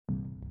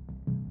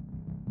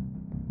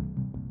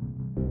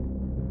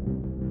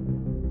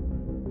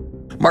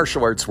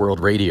Martial Arts World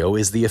Radio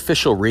is the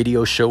official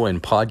radio show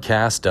and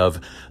podcast of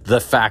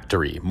The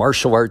Factory,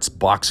 Martial Arts,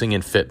 Boxing,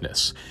 and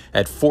Fitness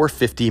at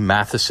 450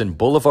 Matheson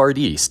Boulevard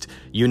East,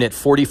 Unit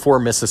 44,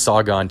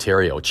 Mississauga,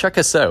 Ontario. Check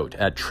us out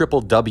at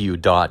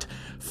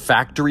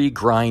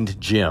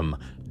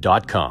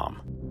www.factorygrindgym.com.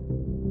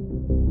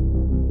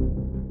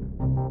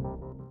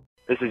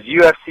 This is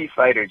UFC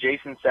fighter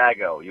Jason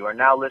Sago. You are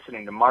now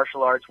listening to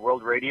Martial Arts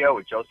World Radio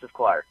with Joseph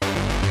Clark.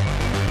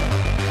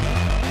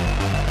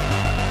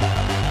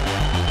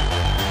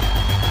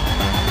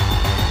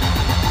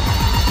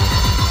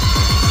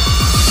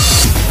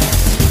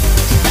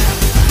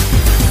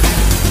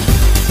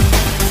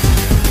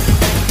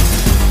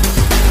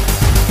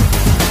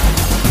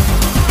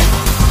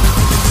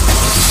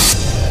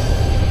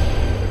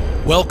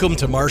 Welcome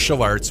to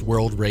Martial Arts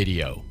World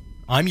Radio.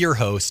 I'm your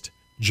host,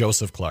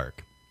 Joseph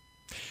Clark.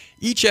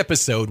 Each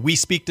episode, we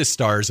speak to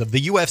stars of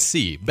the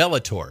UFC,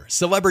 Bellator,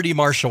 celebrity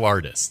martial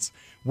artists,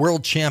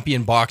 world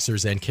champion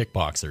boxers and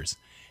kickboxers,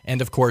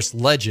 and of course,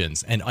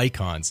 legends and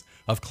icons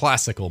of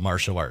classical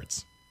martial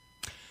arts.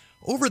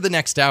 Over the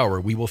next hour,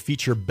 we will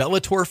feature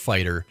Bellator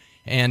fighter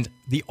and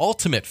The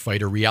Ultimate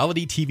Fighter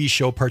reality TV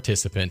show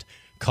participant,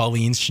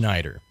 Colleen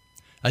Schneider,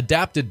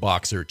 adapted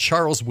boxer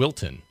Charles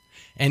Wilton,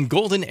 and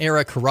Golden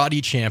Era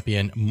karate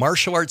champion,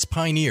 martial arts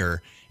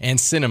pioneer, and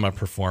cinema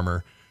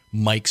performer,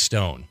 Mike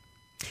Stone.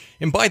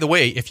 And by the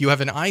way, if you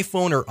have an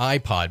iPhone or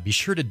iPod, be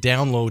sure to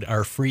download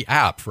our free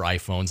app for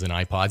iPhones and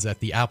iPods at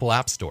the Apple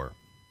App Store.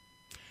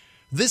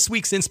 This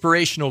week's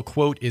inspirational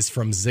quote is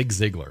from Zig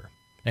Ziglar,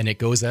 and it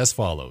goes as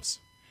follows.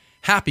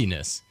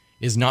 "Happiness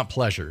is not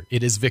pleasure,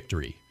 it is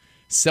victory."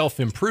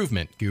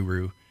 Self-improvement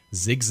guru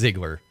Zig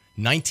Ziglar,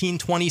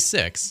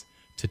 1926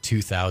 to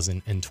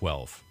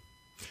 2012.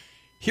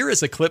 Here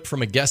is a clip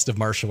from a guest of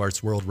Martial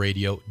Arts World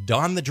Radio,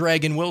 Don the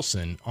Dragon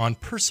Wilson, on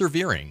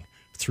persevering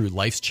through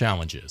life's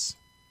challenges.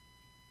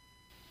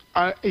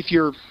 I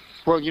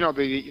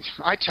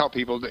tell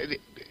people,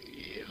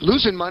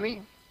 losing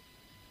money,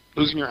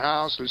 losing your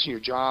house, losing your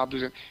job,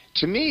 to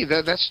me,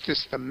 that's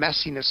just the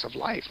messiness of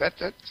life.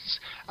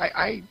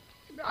 I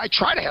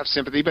try to have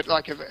sympathy, but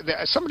like if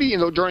somebody,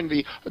 during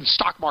the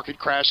stock market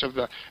crash of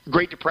the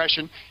Great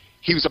Depression,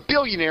 he was a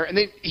billionaire, and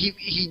then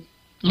he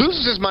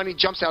loses his money,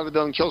 jumps out of the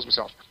building, kills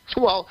himself.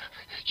 Well,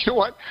 you know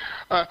what?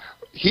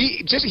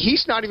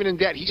 He's not even in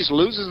debt. He just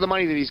loses the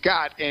money that he's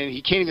got, and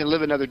he can't even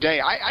live another day.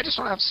 I just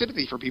don't have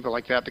sympathy for people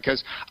like that,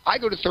 because I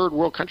go to third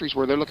world countries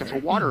where they're looking for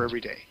water every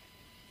day.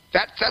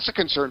 That's a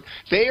concern.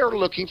 They are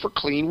looking for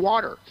clean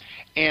water.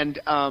 And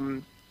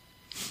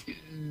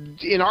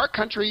in our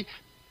country,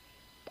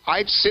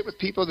 I sit with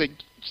people that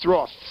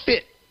throw a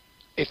fit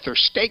if their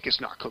steak is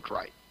not cooked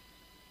right.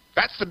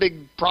 That's the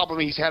big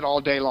problem he's had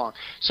all day long.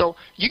 So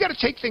you got to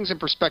take things in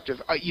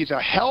perspective. Either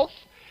health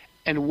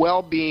and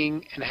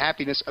well-being and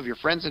happiness of your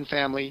friends and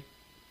family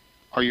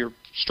are your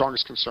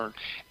strongest concern.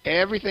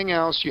 Everything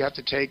else you have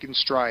to take in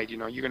stride.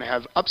 You're going to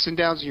have ups and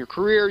downs in your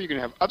career. You're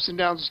going to have ups and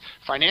downs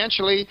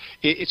financially.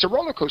 It's a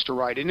roller coaster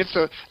ride. And if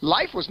the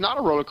life was not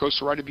a roller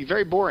coaster ride, it'd be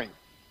very boring.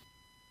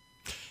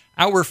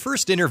 Our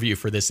first interview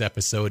for this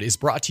episode is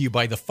brought to you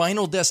by the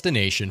final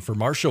destination for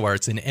martial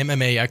arts and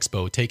MMA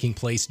Expo, taking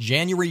place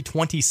January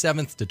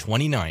 27th to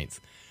 29th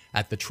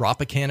at the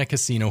Tropicana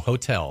Casino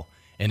Hotel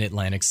in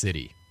Atlantic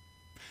City.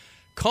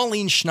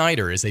 Colleen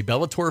Schneider is a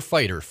Bellator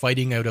fighter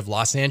fighting out of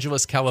Los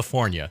Angeles,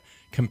 California,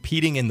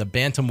 competing in the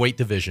bantamweight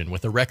division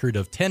with a record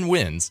of 10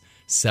 wins,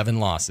 7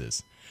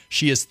 losses.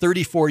 She is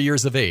 34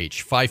 years of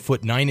age, 5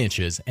 foot 9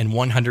 inches, and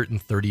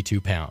 132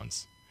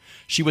 pounds.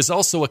 She was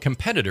also a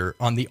competitor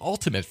on the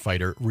Ultimate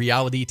Fighter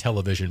reality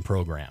television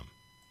program.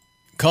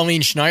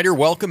 Colleen Schneider,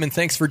 welcome and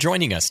thanks for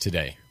joining us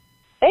today.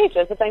 Hey,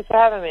 Joseph, thanks for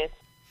having me.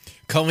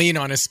 Colleen,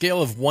 on a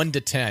scale of 1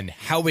 to 10,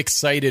 how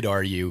excited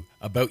are you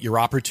about your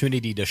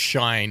opportunity to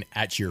shine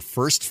at your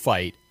first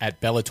fight at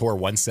Bellator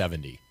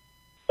 170?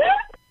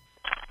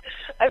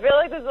 I feel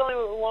like there's only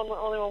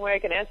one way I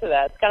can answer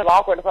that. It's kind of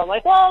awkward if I'm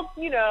like, well,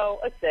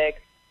 a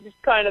 6. Just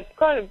kind of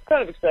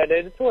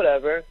excited. It's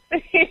whatever.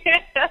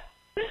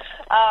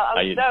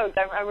 I'm stoked.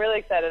 I'm really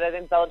excited. I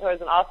think Bellator is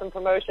an awesome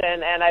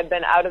promotion, and I've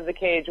been out of the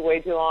cage way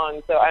too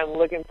long, so I'm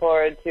looking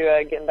forward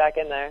to getting back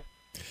in there.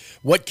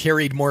 What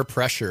carried more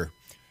pressure,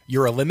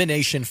 your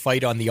elimination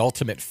fight on The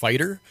Ultimate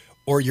Fighter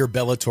or your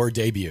Bellator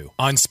debut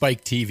on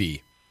Spike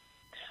TV?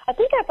 I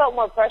think I felt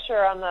more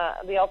pressure on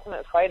the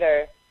Ultimate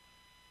Fighter,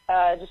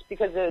 just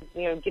because of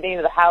getting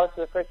into the house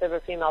for the first ever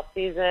female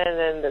season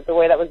and the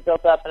way that was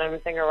built up and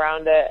everything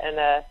around it,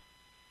 and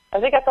I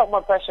think I felt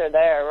more pressure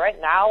there.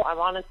 Right now, I'm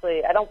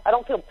honestly, I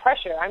don't feel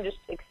pressure. I'm just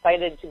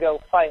excited to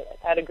go fight. I've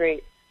had a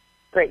great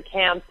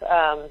camp.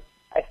 I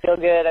feel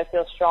good. I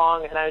feel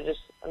strong, and I'm just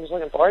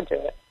looking forward to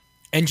it.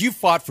 And you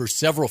fought for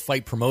several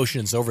fight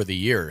promotions over the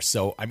years.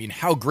 So,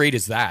 how great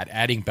is that,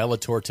 adding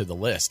Bellator to the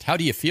list? How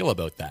do you feel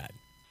about that?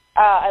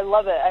 I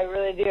love it. I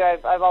really do.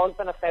 I've always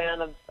been a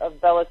fan of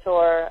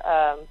Bellator.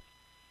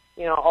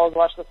 Always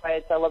watch the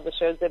fights. I love the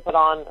shows they put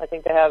on. I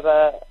think they have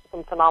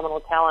some phenomenal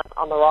talent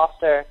on the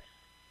roster.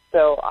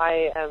 So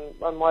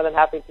I'm more than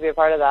happy to be a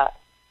part of that.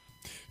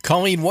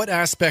 Colleen, what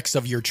aspects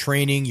of your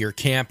training, your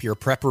camp, your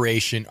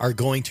preparation are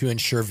going to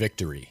ensure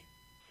victory?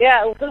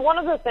 Yeah, so one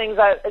of the things,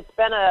 it's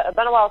been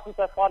a while since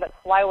I fought at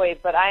flyweight,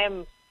 but I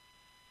am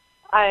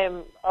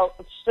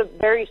just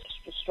very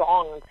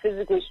strong,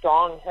 physically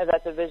strong at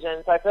that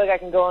division. So I feel like I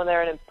can go in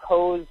there and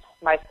impose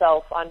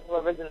myself on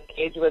whoever's in the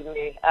cage with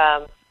me.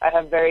 I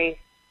have very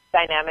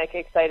dynamic,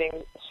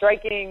 exciting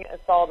striking,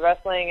 solid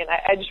wrestling, and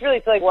I just really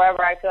feel like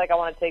wherever I feel like I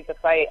want to take the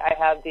fight, I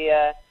have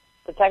the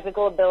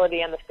technical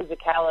ability and the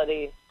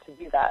physicality to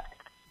do that.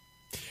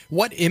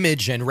 What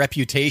image and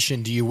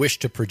reputation do you wish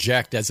to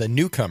project as a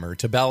newcomer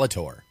to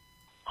Bellator?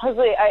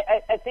 Honestly,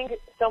 I think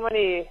so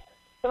many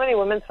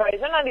women's fights,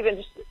 they're not even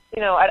just,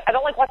 I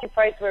don't like watching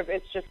fights where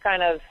it's just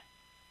kind of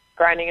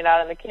grinding it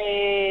out in the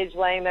cage,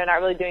 laying there,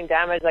 not really doing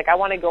damage. Like, I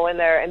want to go in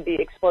there and be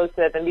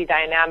explosive and be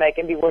dynamic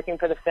and be working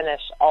for the finish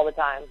all the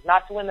time.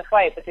 Not to win the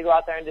fight, but to go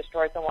out there and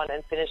destroy someone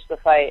and finish the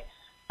fight.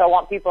 So I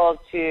want people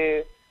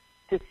to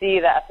see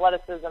the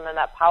athleticism and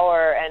that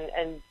power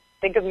and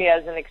think of me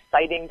as an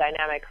exciting,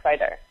 dynamic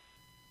fighter.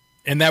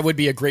 And that would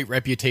be a great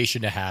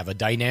reputation to have, a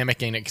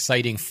dynamic and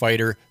exciting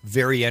fighter,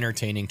 very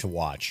entertaining to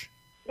watch.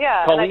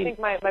 Yeah, Colleen, and I think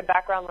my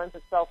background lends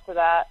itself to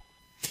that.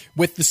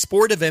 With the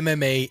sport of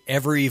MMA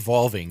ever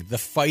evolving, the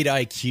fight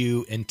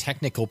IQ and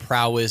technical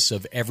prowess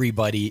of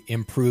everybody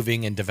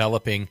improving and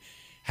developing,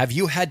 have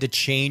you had to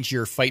change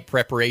your fight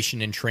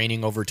preparation and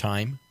training over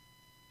time?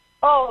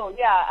 Oh,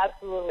 yeah,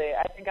 absolutely.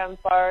 I think I'm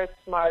far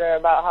smarter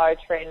about how I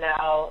train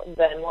now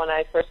than when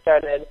I first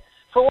started.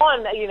 For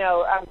one,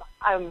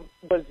 I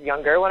was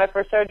younger when I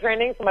first started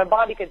training, so my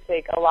body could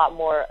take a lot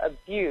more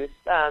abuse.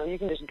 You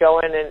can just go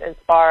in and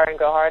spar and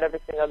go hard every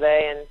single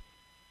day, and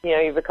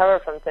you recover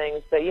from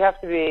things. But you have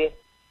to be,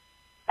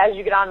 as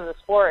you get on in the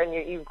sport and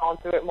you've gone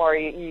through it more,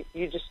 you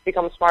just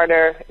become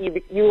smarter.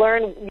 You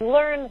learn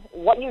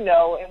what you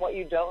know and what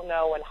you don't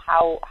know, and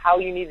how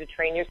you need to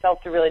train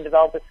yourself to really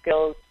develop the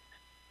skills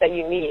that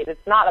you need.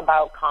 It's not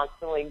about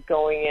constantly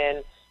going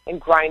in and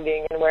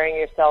grinding and wearing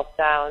yourself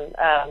down.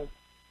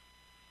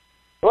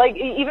 Like,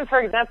 even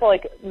for example,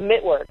 like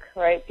mitt work,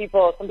 right?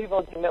 Some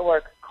people do mitt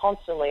work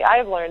constantly.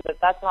 I've learned that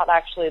that's not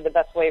actually the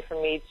best way for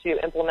me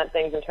to implement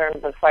things in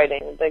terms of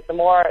fighting. Like, the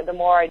more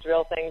I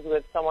drill things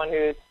with someone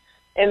who's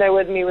in there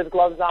with me with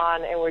gloves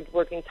on and we're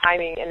working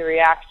timing and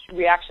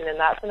reaction in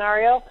that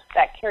scenario,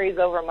 that carries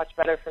over much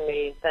better for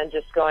me than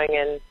just going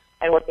in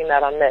and working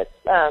that on mitts.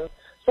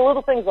 So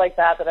little things like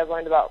that I've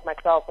learned about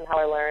myself and how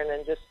I learn,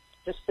 and just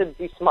to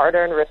be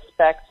smarter and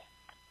respect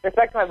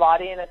my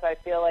body. And if I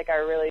feel like I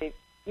really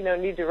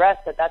need to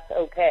rest, that's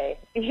okay.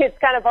 It's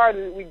kind of hard.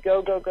 We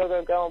go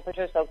and push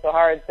ourselves so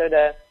hard. So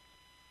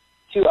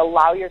to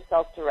allow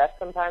yourself to rest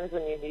sometimes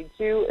when you need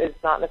to is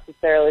not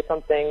necessarily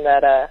something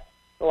that a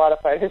lot of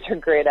fighters are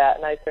great at,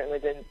 and I certainly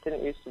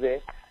didn't used to be.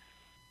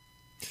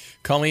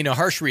 Colleen, a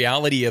harsh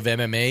reality of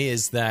MMA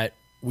is that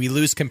we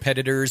lose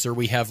competitors or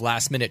we have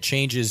last-minute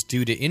changes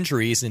due to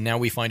injuries, and now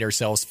we find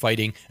ourselves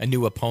fighting a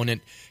new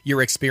opponent.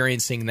 You're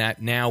experiencing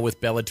that now with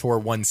Bellator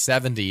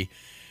 170.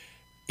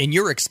 In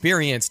your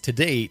experience to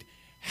date,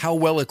 how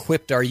well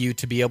equipped are you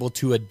to be able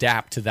to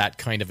adapt to that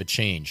kind of a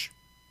change?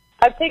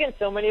 I've taken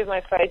so many of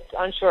my fights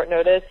on short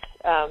notice,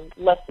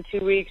 less than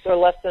 2 weeks or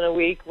less than a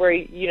week, where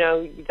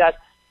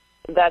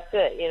that's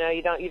it.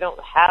 You don't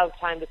have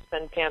time to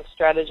spend camp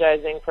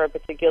strategizing for a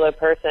particular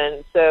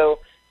person. So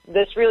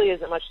this really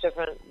isn't much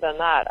different than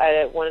that.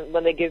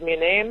 When they give me a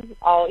name,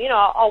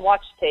 I'll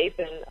watch tape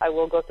and I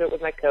will go through it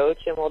with my coach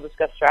and we'll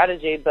discuss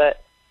strategy.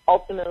 But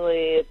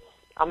ultimately,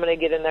 I'm going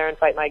to get in there and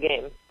fight my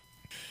game.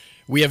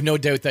 We have no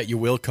doubt that you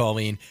will,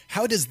 Colleen.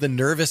 How does the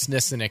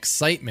nervousness and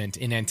excitement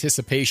in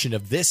anticipation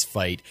of this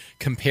fight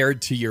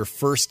compared to your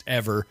first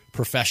ever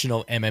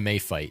professional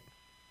MMA fight?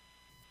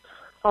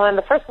 Well, and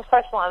the first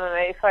professional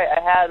MMA fight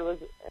I had was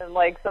in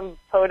like some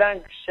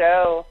podunk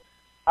show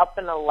up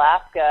in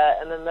Alaska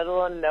in the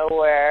middle of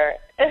nowhere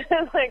in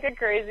like a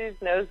crazy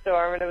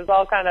snowstorm, and it was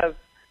all kind of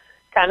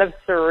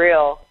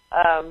surreal.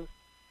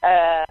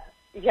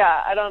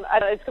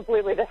 It's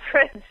completely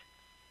different.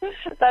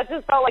 That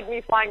just felt like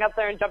me flying up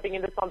there and jumping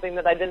into something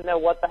that I didn't know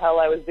what the hell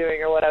I was doing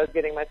or what I was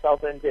getting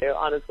myself into.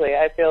 Honestly,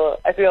 I feel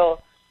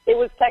it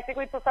was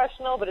technically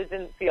professional, but it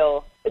didn't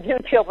feel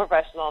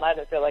professional, and I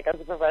didn't feel like I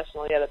was a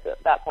professional yet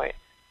at that point.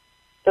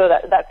 So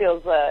that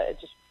feels it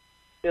just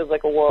feels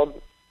like a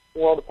world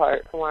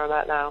apart from where I'm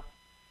at now.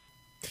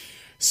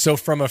 So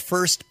from a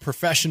first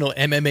professional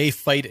MMA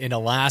fight in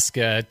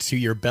Alaska to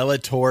your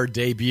Bellator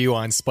debut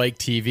on Spike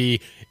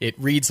TV, it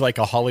reads like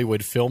a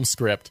Hollywood film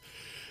script.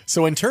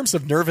 So in terms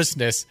of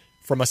nervousness,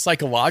 from a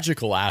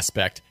psychological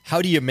aspect,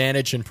 how do you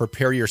manage and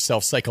prepare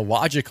yourself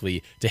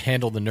psychologically to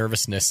handle the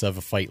nervousness of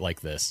a fight like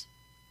this?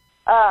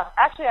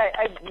 Actually,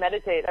 I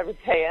meditate every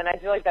day, and I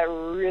feel like that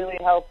really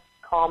helps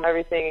calm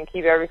everything and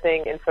keep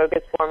everything in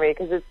focus for me,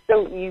 because it's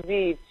so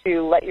easy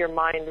to let your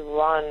mind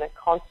run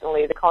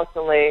constantly, to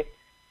constantly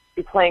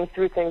be playing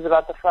through things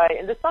about the fight.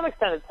 And to some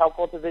extent, it's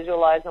helpful to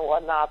visualize and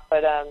whatnot,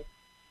 but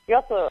you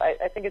also,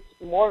 I think it's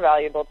more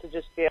valuable to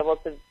just be able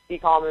to be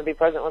calm and be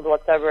present with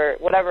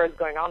whatever is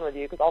going on with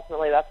you, because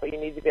ultimately that's what you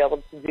need to be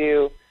able to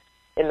do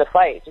in the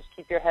fight. Just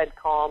keep your head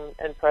calm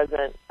and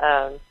present.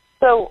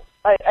 So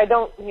I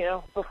don't,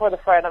 before the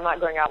fight, I'm not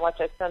going out much.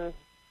 I spend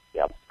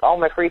all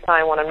my free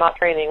time when I'm not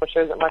training, which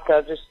there isn't much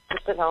of, just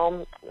at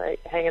home,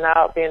 hanging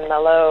out, being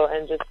mellow,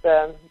 and just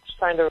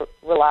trying to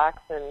relax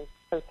and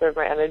conserve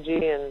my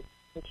energy and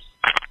just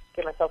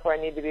get myself where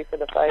I need to be for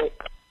the fight.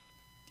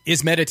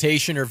 Is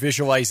meditation or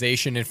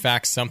visualization, in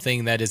fact,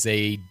 something that is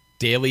a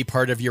daily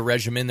part of your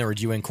regimen, or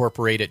do you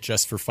incorporate it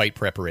just for fight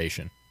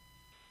preparation?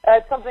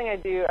 It's something I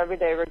do every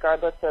day,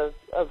 regardless of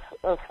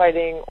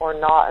fighting or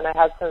not, and I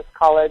have since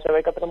college. I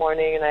wake up in the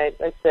morning and I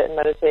sit and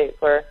meditate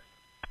for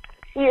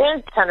 10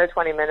 or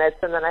 20 minutes,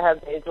 and then I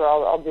have days where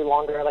I'll do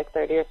longer, like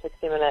 30 or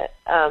 60-minute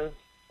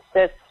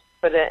sits.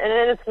 But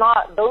it's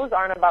not; those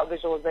aren't about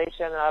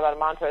visualization, not about a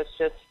mantra.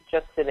 It's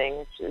just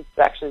sitting. It's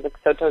actually the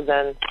Soto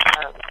Zen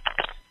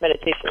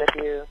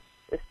meditation,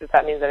 if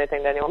that means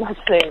anything to anyone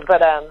listening.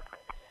 But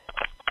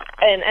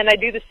and I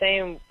do the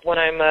same when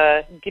I'm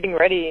getting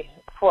ready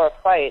for a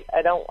fight.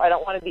 I don't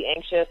want to be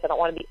anxious. I don't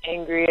want to be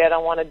angry. I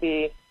don't want to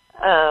be.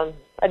 I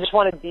just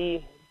want to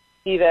be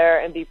there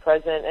and be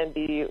present and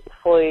be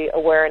fully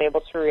aware and able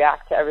to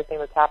react to everything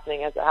that's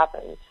happening as it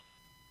happens.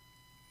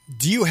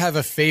 Do you have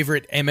a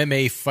favorite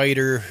MMA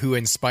fighter who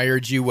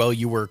inspired you while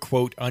you were,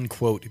 quote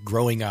unquote,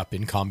 growing up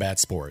in combat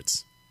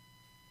sports?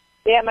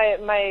 Yeah,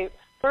 my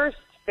first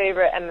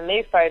favorite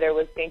MMA fighter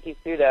was Genki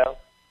Sudo.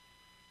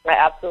 I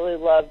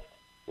absolutely loved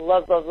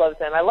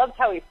him. I loved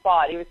how he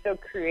fought. He was so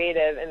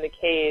creative in the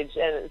cage,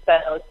 and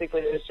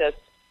stylistically it was just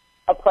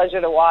a pleasure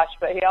to watch.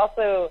 But he had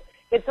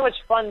so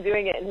much fun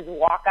doing it, and his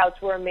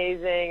walkouts were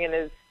amazing, and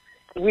his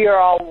 "we are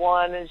all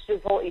one," and just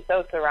his whole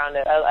ethos around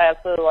it. I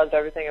absolutely loved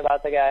everything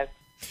about the guy.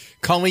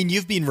 Colleen,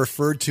 you've been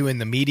referred to in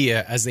the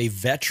media as a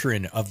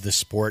veteran of the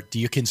sport.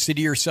 Do you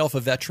consider yourself a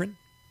veteran?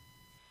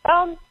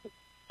 I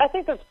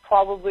think that's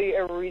probably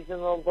a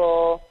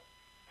reasonable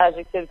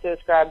adjective to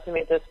ascribe to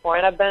me at this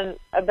point. I've been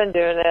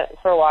doing it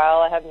for a while.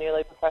 I have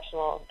nearly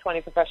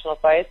 20 professional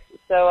fights.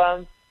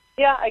 So,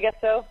 yeah, I guess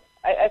so.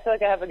 I feel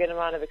like I have a good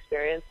amount of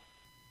experience.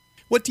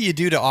 What do you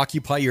do to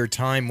occupy your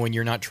time when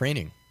you're not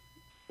training?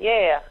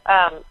 Yeah.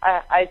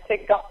 I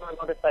take off my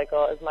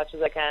motorcycle as much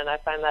as I can. I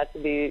find that to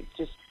be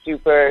just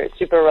super,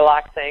 super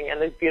relaxing, and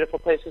there's beautiful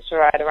places to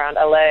ride around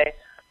LA.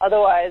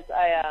 Otherwise,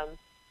 I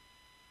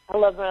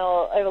love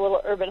I have a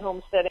little urban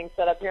homesteading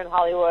set up here in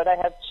Hollywood. I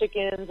have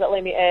chickens that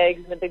lay me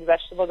eggs and a big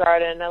vegetable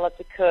garden. I love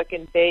to cook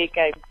and bake.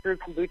 I brew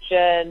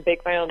kombucha and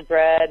bake my own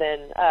bread,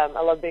 and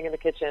I love being in the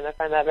kitchen. I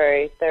find that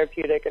very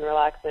therapeutic and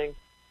relaxing.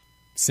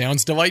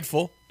 Sounds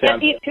delightful.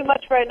 Can't eat too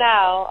much right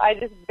now. I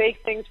just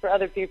bake things for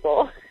other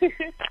people.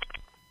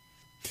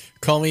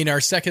 Colleen,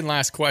 our second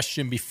last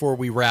question before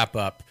we wrap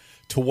up.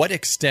 To what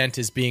extent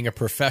is being a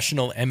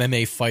professional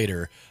MMA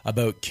fighter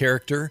about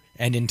character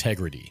and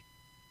integrity?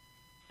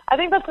 I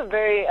think that's a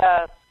very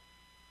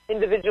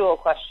individual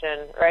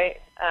question,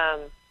 right?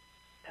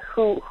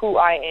 Who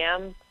I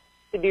am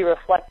to be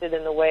reflected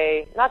in the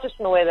way, not just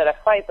in the way that I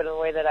fight, but in the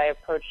way that I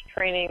approach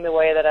training, the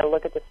way that I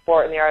look at the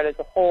sport and the art as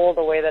a whole,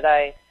 the way that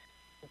I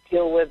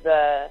deal with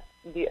the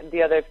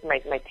other,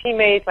 my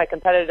teammates, my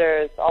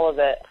competitors, all of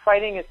it.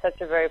 Fighting is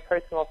such a very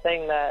personal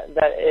thing that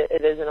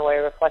it is in a way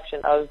a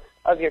reflection of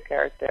your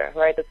character,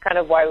 right? That's kind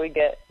of why we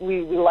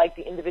like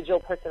the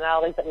individual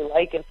personalities that we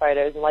like in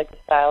fighters and like the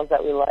styles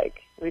that we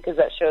like, because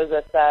that shows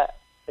us that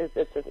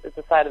it's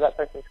a side of that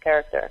person's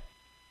character.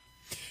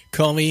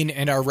 Colleen,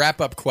 and our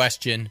wrap-up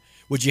question,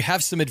 would you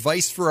have some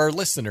advice for our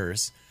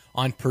listeners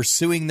on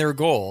pursuing their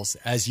goals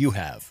as you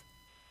have?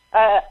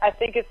 I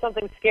think if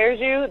something scares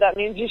you, that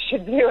means you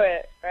should do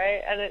it,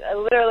 right? And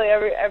literally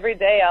every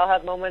day I'll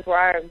have moments where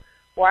I'm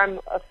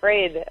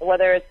afraid,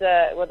 whether it's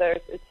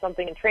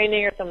something in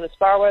training or something to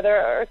spar with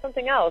or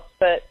something else.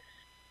 But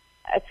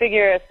I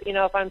figure if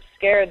I'm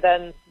scared,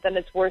 then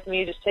it's worth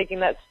me just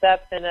taking that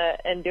step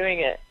and doing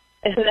it.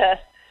 And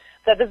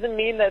that doesn't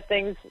mean that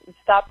things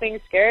stop being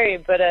scary,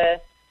 but I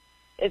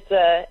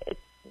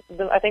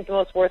think the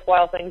most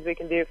worthwhile things we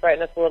can do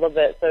frighten us a little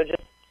bit. So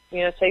just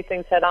take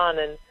things head on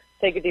and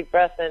take a deep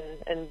breath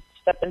and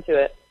step into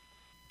it.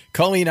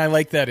 Colleen, I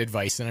like that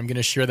advice, and I'm going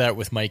to share that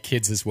with my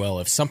kids as well.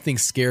 If something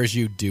scares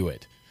you, do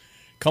it.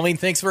 Colleen,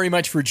 thanks very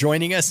much for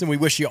joining us, and we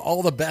wish you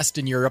all the best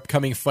in your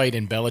upcoming fight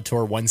in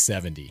Bellator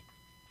 170.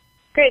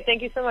 Great.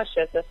 Thank you so much,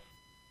 Joseph.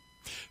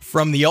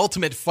 From The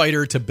Ultimate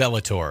Fighter to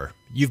Bellator,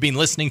 you've been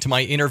listening to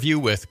my interview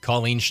with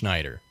Colleen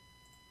Schneider.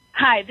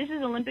 Hi, this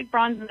is Olympic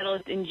bronze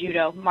medalist in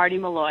judo, Marty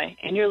Malloy,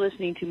 and you're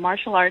listening to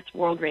Martial Arts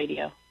World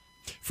Radio.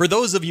 For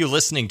those of you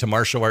listening to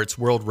Martial Arts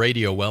World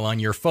Radio while on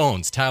your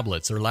phones,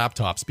 tablets, or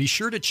laptops, be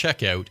sure to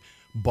check out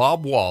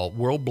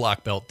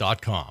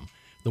BobWallWorldBlackBelt.com,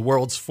 the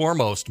world's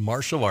foremost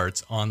martial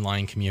arts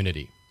online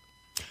community.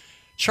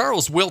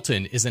 Charles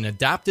Wilton is an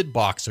adapted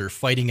boxer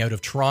fighting out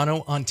of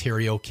Toronto,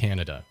 Ontario,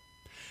 Canada.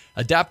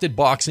 Adapted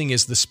boxing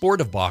is the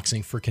sport of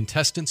boxing for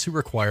contestants who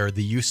require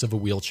the use of a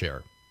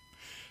wheelchair.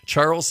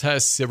 Charles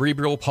has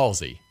cerebral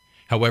palsy.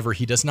 However,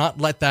 he does not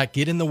let that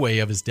get in the way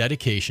of his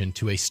dedication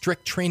to a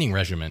strict training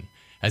regimen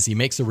as he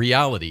makes a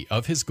reality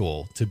of his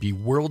goal to be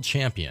world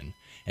champion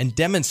and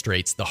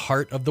demonstrates the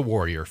heart of the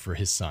warrior for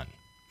his son.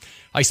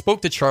 I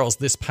spoke to Charles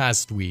this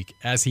past week.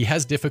 As he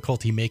has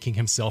difficulty making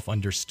himself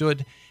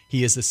understood,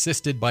 he is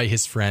assisted by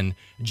his friend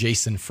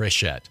Jason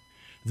Frechette.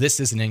 This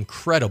is an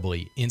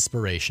incredibly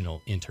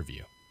inspirational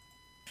interview.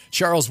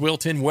 Charles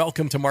Wilton,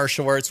 welcome to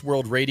Martial Arts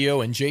World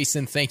Radio, and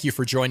Jason, thank you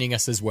for joining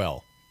us as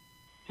well.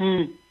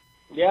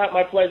 Yeah,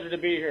 my pleasure to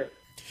be here.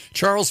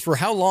 Charles, for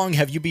how long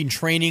have you been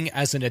training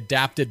as an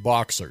adapted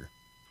boxer?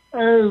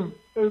 About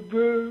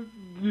 2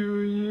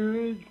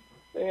 years.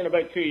 In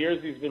about 2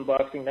 years he's been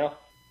boxing now.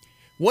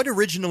 What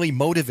originally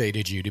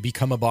motivated you to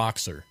become a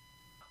boxer?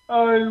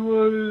 I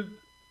was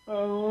a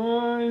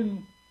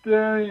long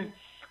time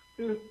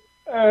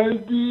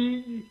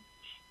addict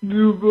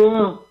to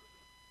box.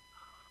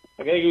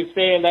 Okay, he was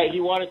saying that he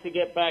wanted to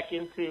get back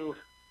into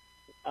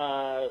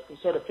some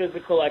sort of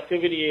physical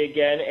activity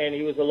again, and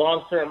he was a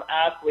long-term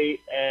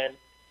athlete, and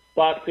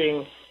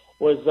boxing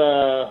was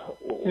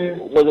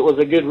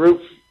a good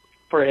route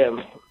for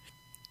him.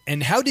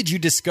 And how did you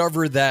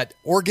discover that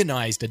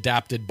organized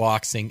adapted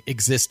boxing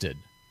existed?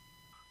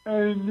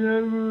 I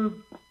never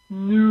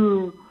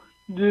knew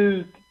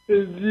this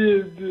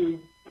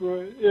existed,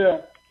 but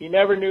yeah. He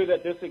never knew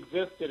that this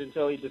existed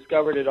until he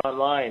discovered it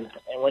online,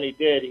 and when he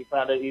did, he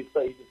found out he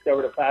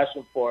discovered a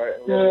passion for it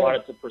and really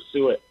wanted to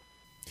pursue it.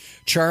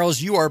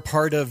 Charles, you are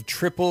part of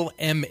Triple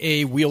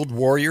MA Wheeled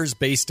Warriors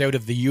based out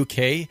of the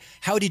UK.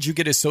 How did you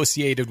get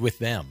associated with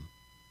them?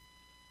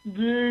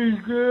 They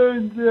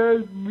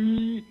contacted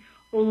me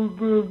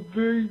over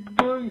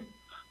Facebook,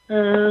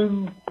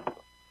 and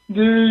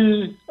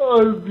they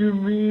offered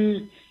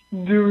me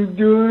to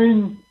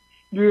join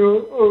their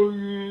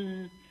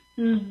organization.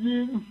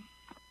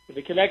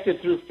 They connected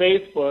through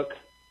Facebook,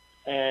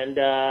 and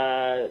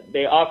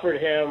they offered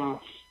him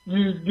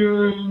to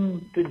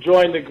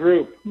join the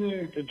group.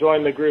 Yeah. To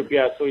join the group,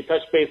 yeah. So we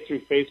touched base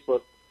through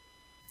Facebook.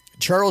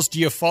 Charles, do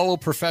you follow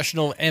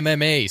professional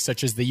MMA,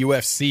 such as the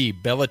UFC,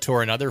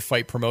 BELLATOR, and other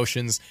fight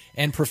promotions,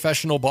 and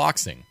professional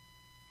boxing?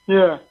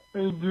 Yeah,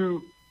 I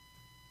do.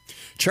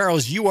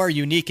 Charles, you are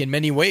unique in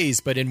many ways,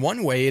 but in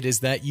one way it is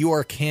that you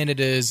are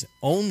Canada's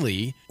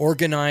only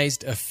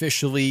organized,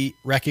 officially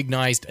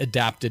recognized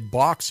adapted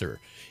boxer.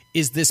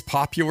 Is this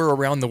popular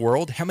around the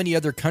world? How many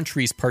other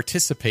countries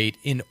participate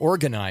in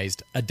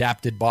organized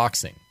adapted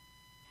boxing?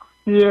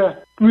 Yeah,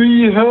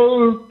 we have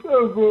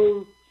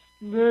about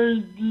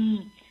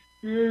 90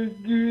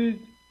 countries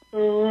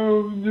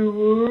around the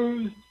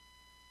world.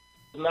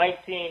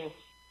 19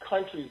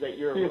 countries that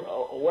you're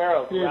aware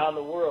of around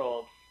the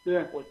world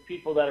with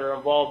people that are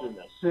involved in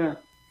this. Yeah.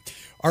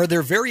 Are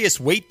there various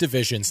weight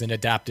divisions in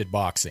adapted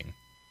boxing?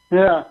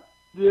 Yeah,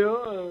 there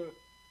are.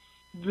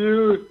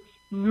 There's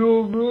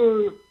no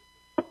more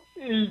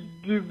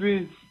 8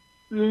 divisions.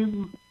 There's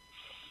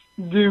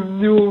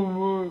no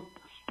more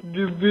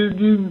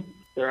divisions.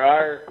 There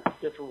are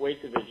different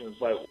weight divisions,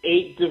 but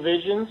 8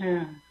 divisions?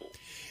 Yeah.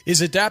 Is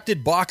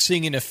adapted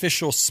boxing an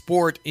official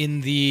sport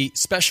in the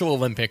Special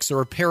Olympics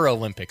or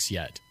Paralympics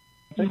yet?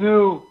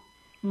 No,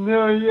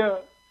 not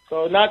yet.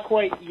 So not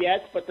quite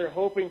yet, but they're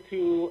hoping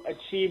to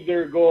achieve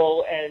their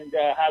goal and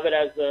have it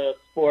as a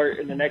sport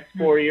in the next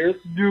 4 years.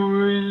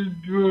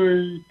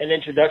 An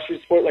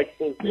introductory sport, like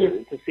to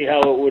see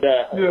how it would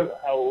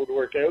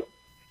work out.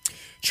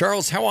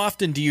 Charles, how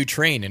often do you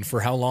train and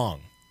for how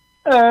long?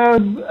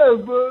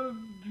 About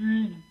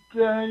 3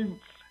 times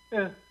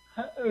a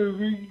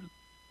week.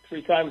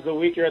 3 times a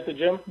week you're at the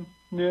gym?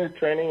 Yeah.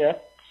 Training, yeah.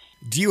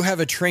 Do you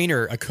have a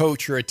trainer, a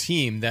coach, or a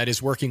team that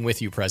is working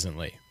with you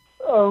presently?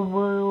 On my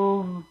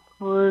own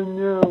right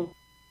now.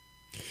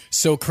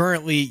 So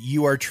currently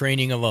you are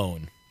training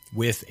alone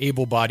with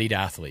able-bodied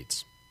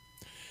athletes.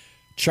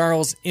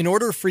 Charles, in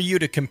order for you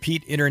to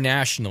compete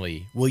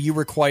internationally, will you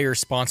require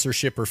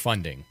sponsorship or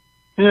funding?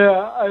 Yeah,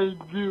 I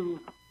do.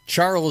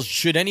 Charles,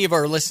 should any of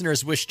our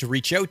listeners wish to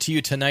reach out to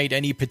you tonight,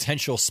 any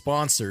potential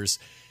sponsors,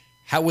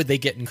 how would they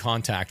get in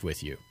contact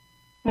with you?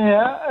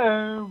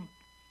 Yeah,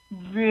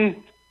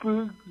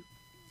 Facebook.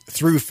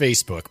 Through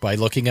Facebook by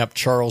looking up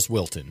Charles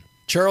Wilton.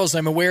 Charles,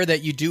 I'm aware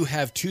that you do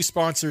have 2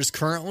 sponsors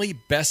currently,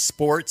 Best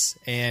Sports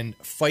and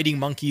Fighting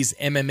Monkeys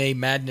MMA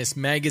Madness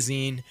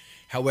Magazine.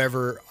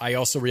 However, I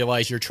also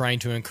realize you're trying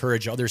to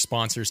encourage other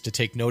sponsors to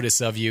take notice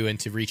of you and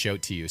to reach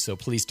out to you, so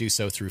please do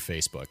so through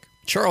Facebook.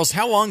 Charles,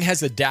 how long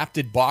has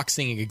adapted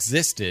boxing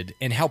existed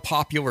and how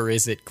popular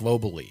is it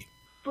globally?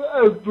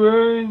 A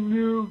brand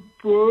new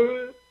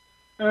sport,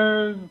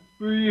 and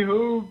we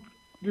hope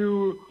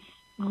to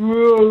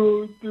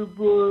grow the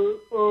sport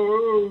all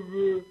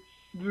over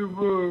the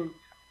world.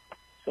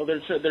 So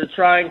they're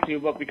trying to,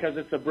 but because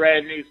it's a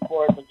brand new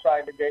sport, they're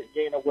trying to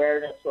gain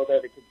awareness so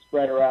that it can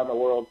spread around the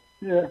world.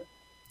 Yeah.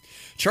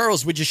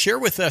 Charles, would you share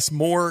with us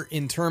more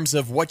in terms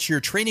of what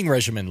your training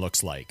regimen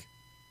looks like?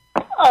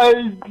 I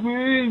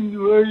train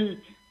like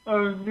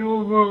a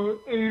normal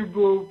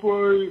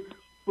able-bodied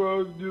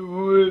boxer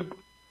would,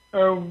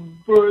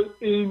 but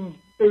in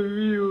a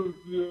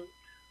wheelchair.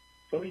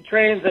 So he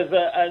trains as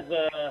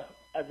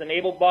an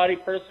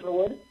able-bodied person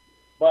would,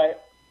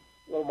 but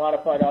a little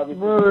modified,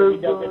 obviously, because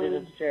he does it in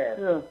his chair.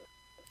 Yeah.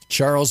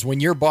 Charles, when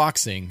you're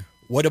boxing,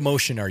 what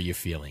emotion are you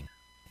feeling?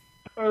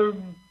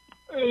 I'm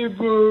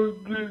able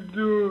to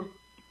do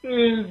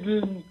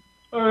anything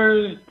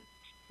I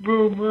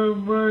put my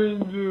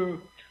mind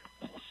to.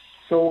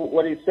 So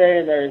what he's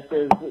saying there is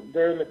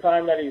during the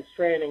time that he's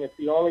training, it's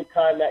the only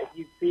time that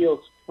he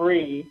feels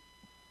free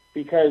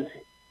because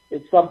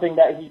it's something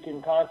that he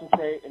can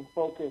concentrate and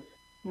focus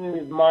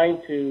his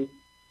mind to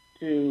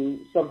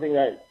something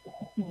that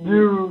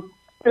do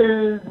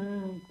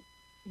anything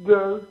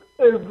that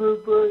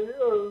everybody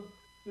else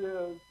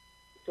does.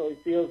 So he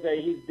feels that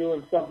he's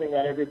doing something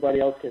that everybody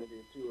else can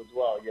do too as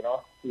well, you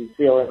know? He's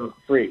feeling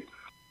free.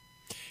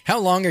 How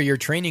long are your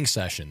training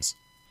sessions?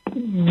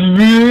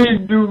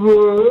 3 to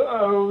 4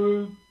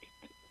 hours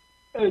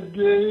a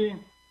day.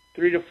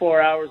 3 to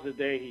 4 hours a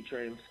day he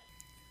trains.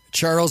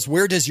 Charles,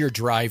 where does your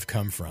drive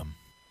come from?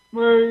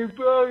 My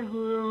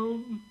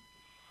background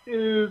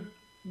is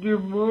the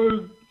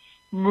most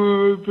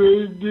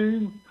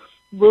motivating,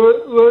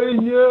 but right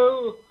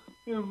now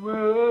in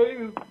my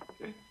life,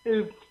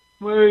 it's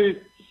my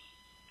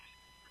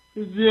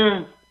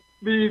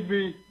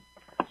baby.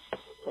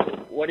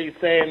 What he's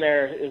saying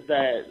there is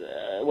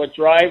that what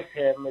drives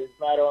him is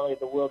not only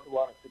the will to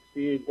want to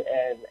succeed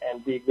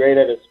and be great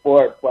at his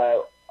sport,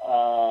 but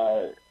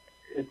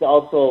it's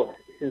also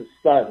his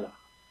son.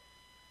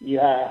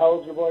 How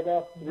old's your boy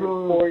now?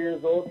 4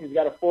 years old. He's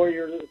got a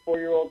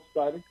 4-year-old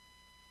son,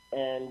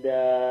 and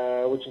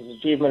which is an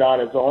achievement on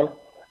its own.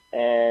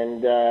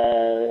 And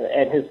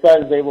his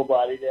son's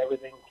able-bodied.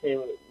 Everything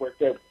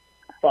worked out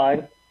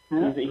fine.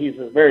 He's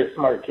a very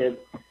smart kid.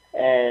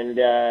 And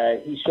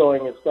he's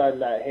showing his son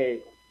that,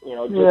 hey, you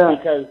know, just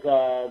because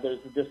there's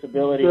a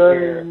disability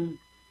here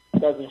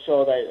doesn't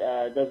show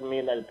that doesn't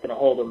mean that it's going to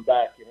hold him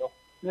back, you know.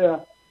 Yeah.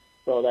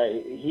 So that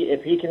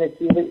if he can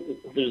achieve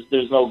it,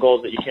 there's no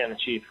goals that you can't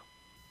achieve.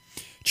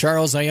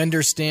 Charles, I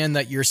understand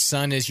that your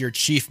son is your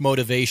chief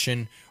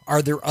motivation.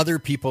 Are there other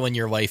people in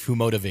your life who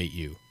motivate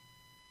you?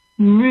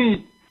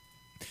 Me.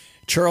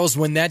 Charles,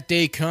 when that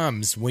day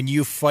comes, when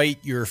you fight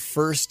your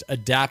first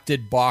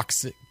adapted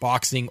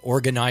boxing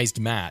organized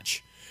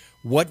match,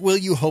 what will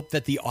you hope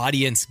that the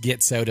audience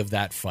gets out of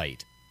that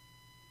fight?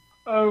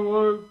 I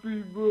want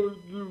people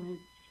to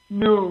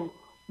know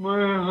my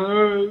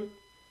heart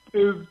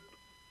is,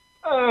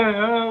 I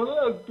have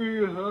a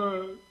big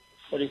heart.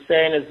 What he's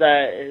saying is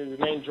that his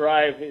main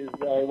drive is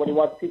what he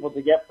wants people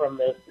to get from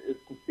this is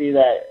to see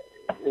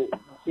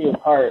his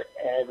heart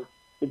and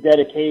the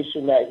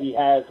dedication that he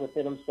has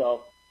within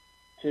himself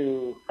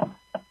to,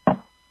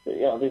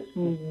 you know, this.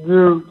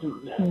 Do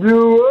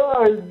what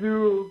I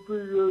do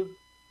because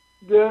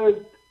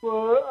that's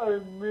what I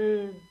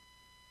mean.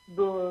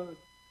 So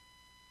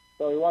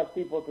he wants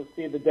people to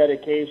see the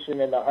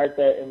dedication and the heart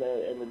that and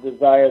the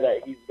desire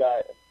that he's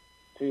got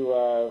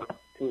to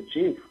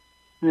achieve.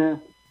 Yeah.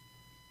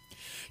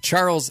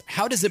 Charles,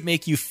 how does it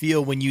make you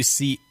feel when you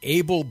see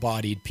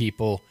able-bodied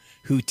people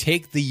who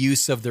take the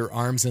use of their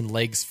arms and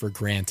legs for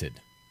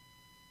granted?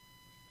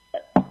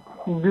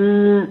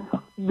 Being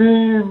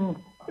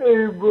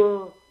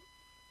able,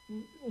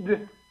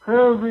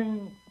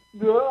 having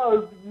the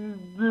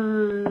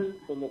opportunity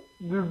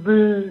to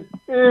be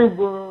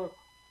able,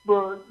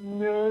 but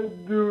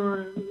not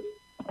doing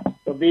it.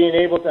 So being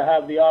able to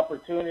have the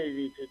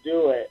opportunity to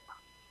do it,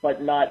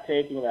 but not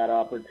taking that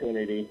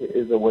opportunity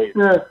is a waste.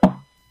 Yeah.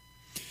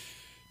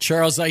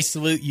 Charles, I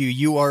salute you.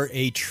 You are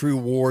a true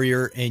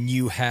warrior, and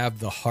you have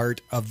the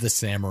heart of the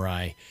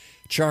samurai.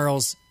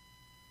 Charles,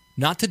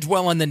 not to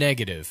dwell on the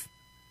negative,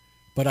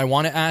 but I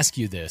want to ask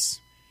you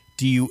this.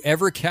 Do you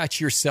ever catch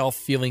yourself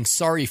feeling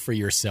sorry for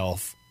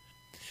yourself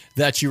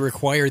that you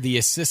require the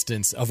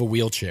assistance of a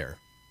wheelchair?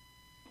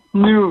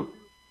 No,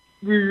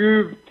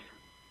 because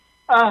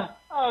I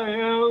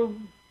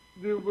am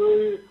the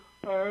way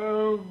I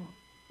am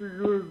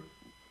because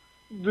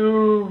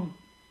the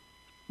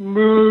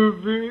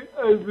moving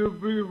other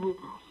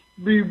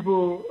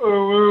people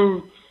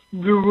around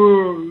the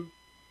world.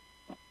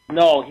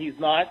 No, he's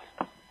not.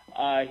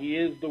 He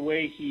is the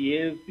way he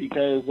is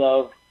because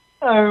of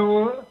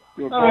your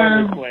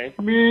born this way.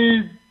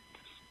 Made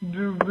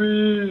to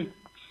be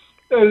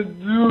a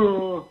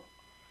tool.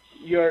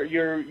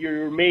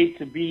 You're made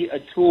to be a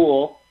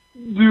tool.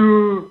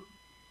 To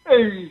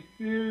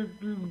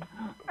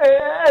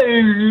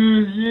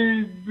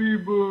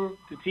people.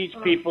 To teach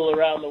people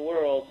around the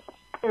world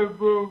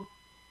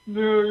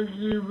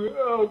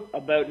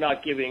about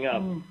not giving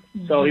up.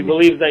 So he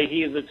believes that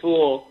he is a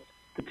tool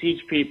to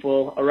teach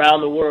people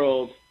around the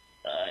world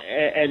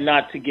and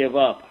not to give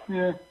up.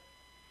 Yeah.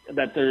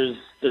 That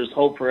there's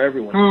hope for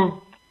everyone.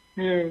 Oh,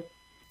 yeah.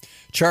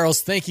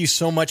 Charles, thank you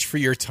so much for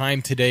your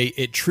time today.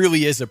 It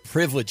truly is a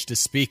privilege to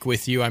speak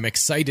with you. I'm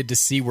excited to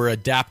see where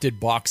adapted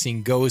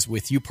boxing goes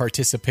with you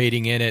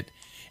participating in it,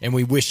 and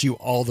we wish you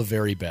all the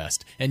very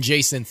best. And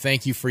Jason,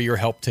 thank you for your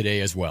help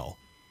today as well.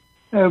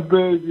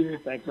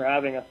 Thanks for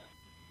having us.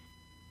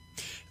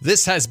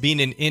 This has been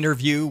an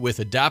interview with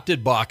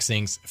adapted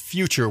boxing's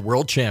future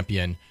world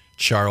champion,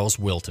 Charles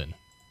Wilton.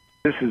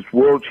 This is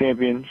world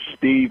champion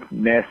Steve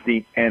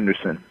Nasty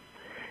Anderson.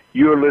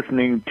 You're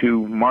listening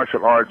to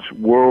Martial Arts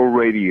World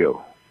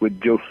Radio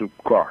with Joseph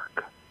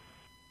Clark.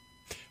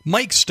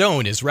 Mike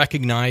Stone is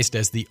recognized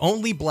as the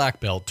only black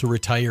belt to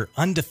retire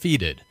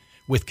undefeated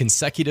with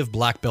consecutive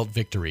black belt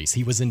victories.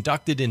 He was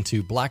inducted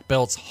into Black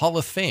Belt's Hall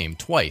of Fame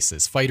twice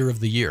as Fighter of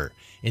the Year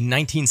in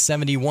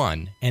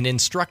 1971 and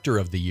Instructor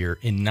of the Year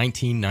in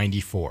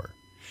 1994.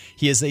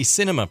 He is a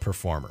cinema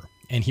performer,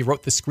 and he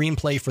wrote the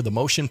screenplay for the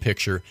motion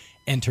picture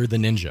Enter the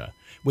Ninja,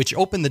 which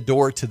opened the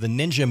door to the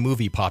ninja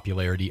movie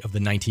popularity of the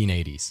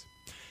 1980s.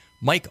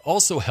 Mike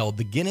also held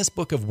the Guinness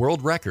Book of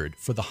World Record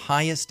for the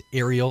highest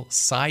aerial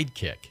side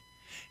kick.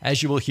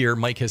 As you will hear,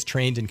 Mike has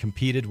trained and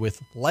competed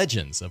with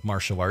legends of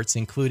martial arts,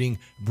 including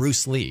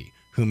Bruce Lee,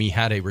 whom he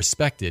had a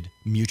respected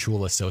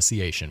mutual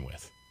association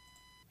with.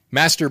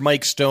 Master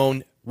Mike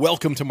Stone,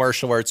 welcome to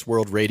Martial Arts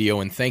World Radio,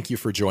 and thank you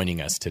for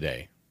joining us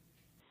today.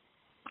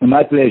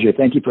 My pleasure.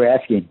 Thank you for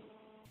asking.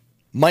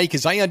 Mike,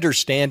 as I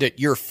understand it,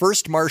 your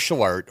first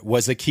martial art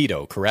was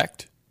Aikido,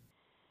 correct?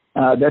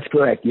 That's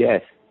correct,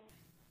 yes.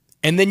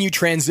 And then you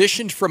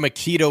transitioned from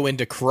Aikido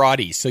into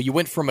karate. So you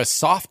went from a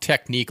soft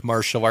technique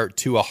martial art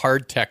to a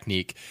hard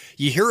technique.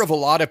 You hear of a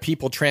lot of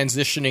people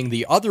transitioning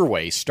the other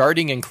way,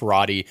 starting in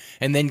karate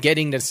and then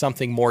getting to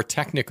something more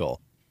technical.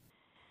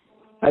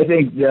 I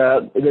think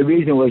the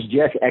reason was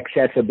just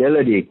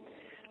accessibility.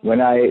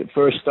 When I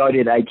first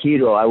started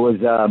Aikido, I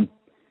was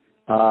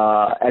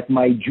at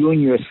my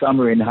junior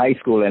summer in high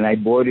school, and I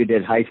boarded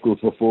at high school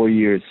for 4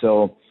 years.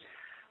 So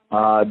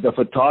the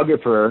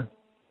photographer,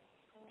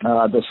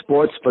 the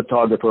sports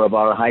photographer of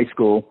our high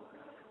school,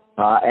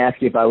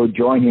 asked if I would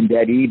join him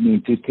that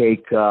evening to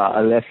take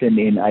a lesson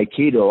in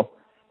Aikido,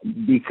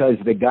 because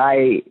the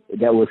guy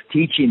that was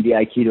teaching the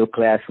Aikido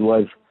class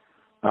was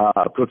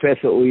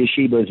Professor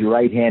Uyeshiba's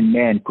right-hand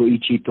man,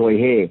 Koichi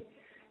Toihei,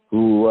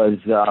 who was,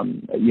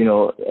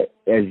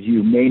 as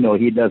you may know,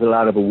 he does a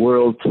lot of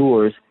world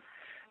tours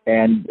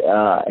and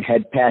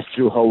had passed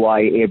through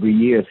Hawaii every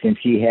year since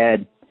he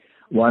had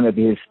one of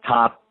his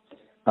top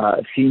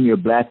senior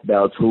black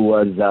belts, who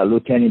was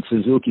Lieutenant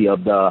Suzuki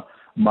of the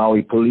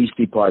Maui Police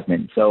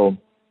Department. So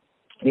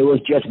it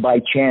was just by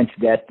chance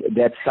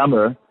that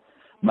summer,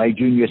 my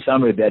junior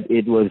summer, that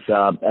it was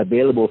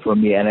available for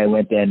me, and I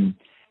went and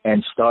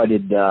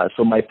started.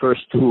 So my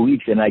first 2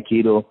 weeks in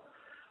Aikido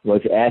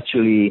was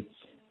actually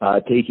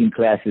taking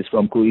classes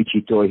from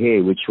Koichi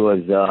Toihei, which was,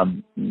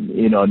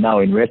 now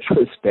in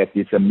retrospect,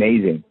 it's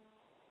amazing.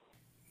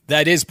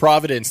 That is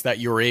providence that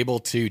you were able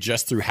to,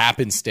 just through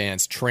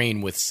happenstance,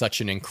 train with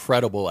such an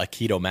incredible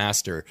Aikido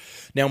master.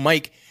 Now,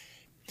 Mike,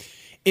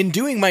 in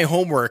doing my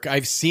homework,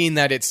 I've seen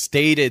that it's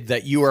stated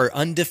that you are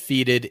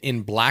undefeated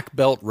in black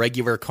belt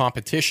regular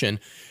competition,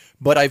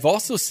 but I've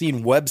also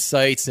seen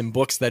websites and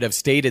books that have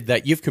stated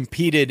that you've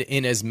competed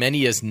in as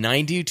many as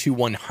 90 to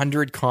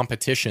 100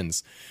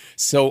 competitions.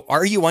 So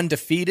are you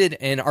undefeated,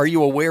 and are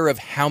you aware of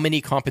how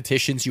many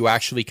competitions you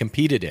actually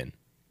competed in?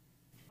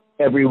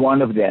 Every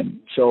one of them.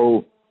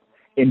 So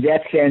in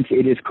that sense,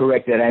 it is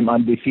correct that I'm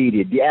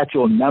undefeated. The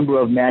actual number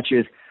of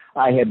matches,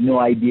 I have no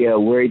idea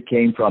where it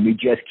came from. It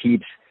just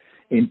keeps,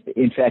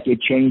 in fact,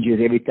 it changes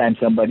every time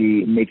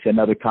somebody makes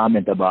another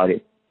comment about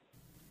it.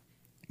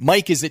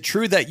 Mike, is it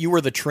true that you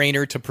were the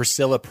trainer to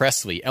Priscilla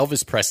Presley,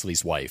 Elvis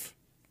Presley's wife?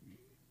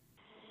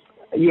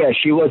 Yeah,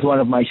 she was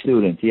one of my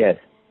students, yes.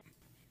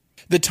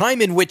 The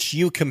time in which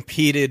you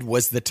competed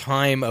was the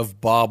time of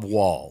Bob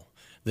Wall,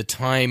 the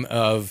time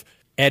of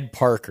Ed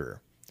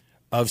Parker,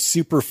 of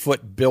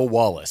Superfoot Bill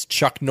Wallace,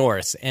 Chuck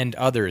Norris, and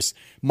others.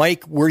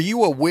 Mike, were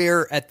you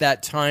aware at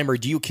that time, or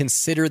do you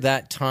consider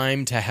that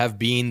time to have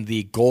been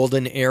the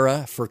golden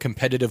era for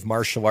competitive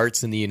martial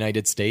arts in the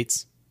United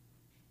States?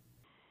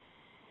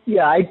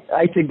 Yeah,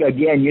 I think,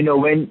 again,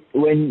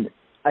 when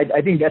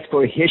I think that's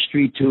for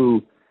history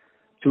to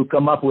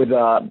come up with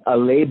a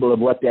label of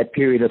what that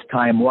period of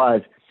time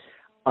was.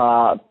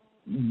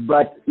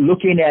 But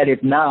looking at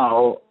it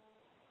now,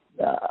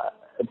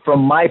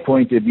 from my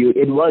point of view,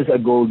 it was a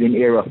golden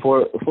era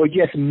for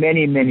just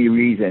many, many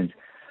reasons.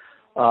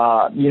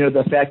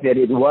 The fact that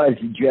it was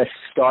just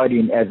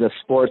starting as a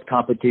sport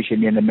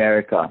competition in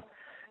America,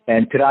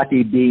 and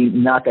karate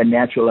being not a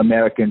natural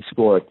American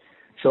sport.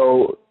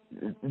 So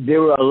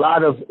there were a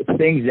lot of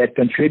things that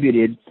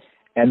contributed,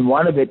 and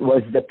one of it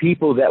was the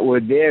people that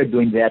were there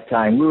during that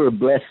time. We were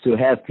blessed to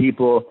have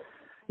people,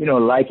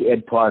 like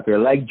Ed Parker,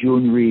 like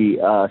Jun Rhee,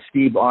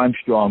 Steve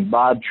Armstrong,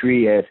 Bob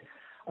Trias,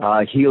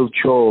 Heel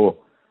Cho.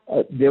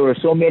 There were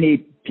so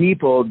many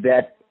people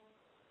that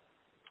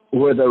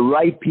were the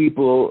right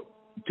people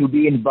to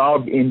be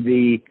involved in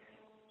the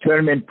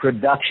tournament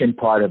production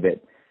part of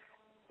it.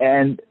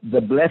 And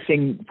the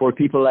blessing for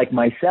people like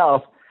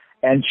myself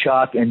and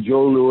Chuck and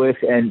Joe Louis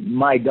and,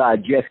 my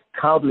God, just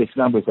countless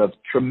numbers of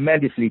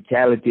tremendously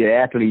talented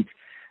athletes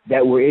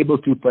that were able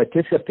to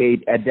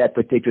participate at that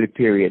particular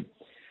period.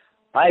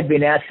 I've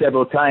been asked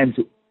several times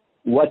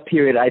what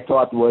period I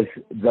thought was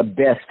the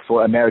best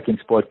for American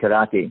sport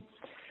karate.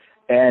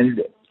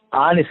 And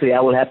honestly, I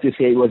will have to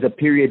say it was a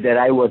period that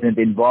I wasn't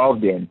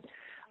involved in.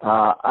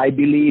 I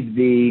believe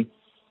the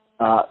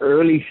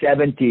early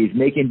 70s,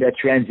 making the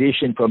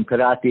transition from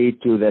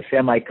karate to the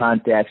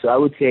semi-contact. So I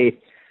would say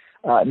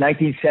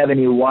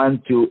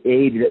 1971 to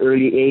the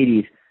early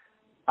 80s,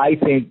 I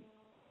think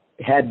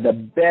had the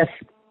best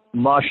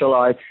martial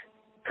arts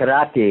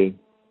karate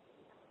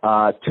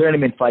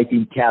tournament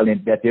fighting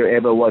talent that there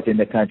ever was in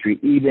the country,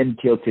 even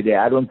till today.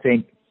 I don't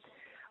think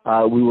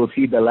we will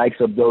see the likes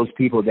of those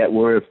people that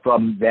were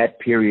from that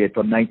period,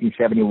 from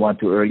 1971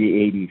 to early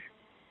 80s.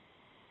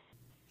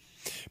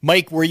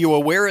 Mike, were you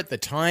aware at the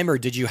time, or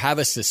did you have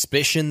a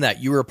suspicion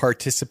that you were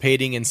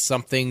participating in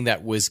something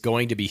that was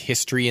going to be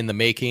history in the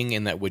making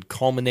and that would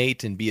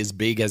culminate and be as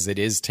big as it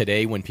is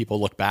today when people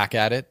look back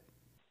at it?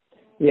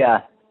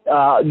 Yeah.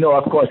 No,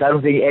 of course. I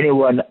don't think any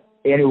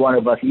one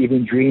of us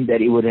even dreamed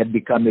that it would have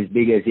become as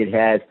big as it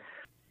has.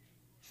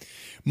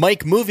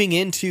 Mike, moving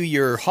into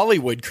your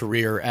Hollywood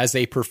career as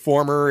a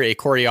performer, a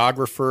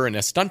choreographer, and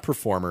a stunt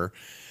performer,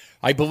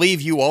 I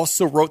believe you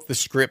also wrote the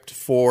script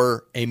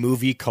for a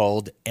movie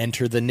called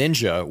Enter the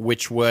Ninja,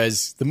 which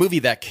was the movie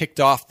that kicked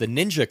off the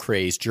ninja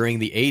craze during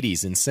the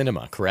 80s in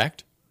cinema,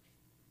 correct?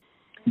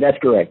 That's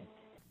correct.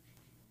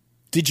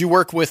 Did you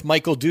work with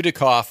Michael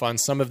Dudikoff on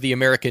some of the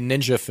American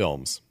Ninja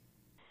films?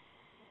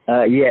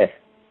 Yes.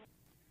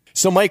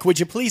 So, Mike,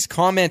 would you please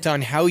comment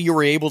on how you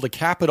were able to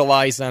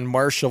capitalize on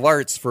martial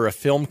arts for a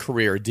film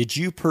career? Did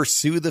you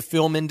pursue the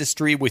film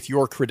industry with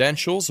your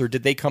credentials, or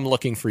did they come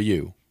looking for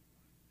you?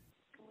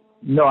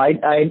 No,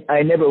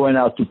 I never went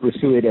out to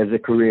pursue it as a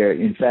career.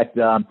 In fact,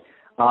 a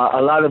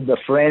lot of the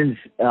friends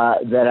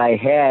that I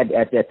had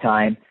at that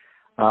time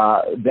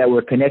that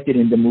were connected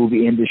in the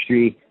movie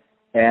industry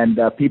and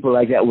people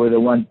like that were the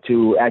ones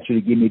to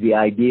actually give me the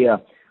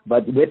idea.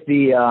 But with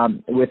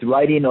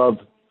writing of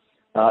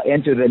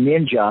Enter the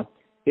Ninja,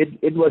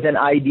 it was an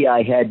idea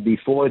I had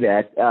before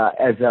that.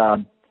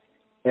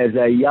 As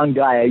a young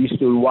guy, I used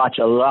to watch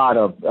a lot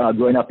of,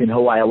 growing up in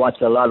Hawaii, I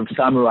watched a lot of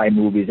samurai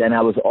movies, and I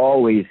was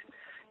always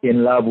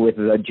in love with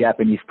the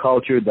Japanese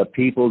culture, the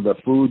people, the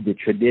food, the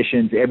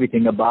traditions,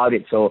 everything about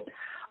it. So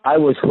I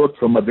was hooked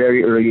from a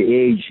very early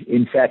age.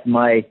 In fact,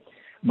 my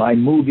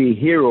movie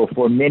hero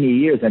for many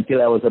years,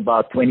 until I was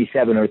about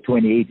 27 or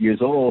 28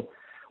 years old,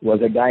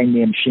 was a guy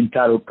named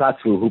Shintaro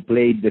Katsu, who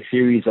played the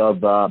series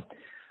of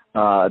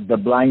The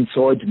Blind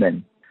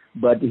Swordsman.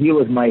 But he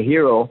was my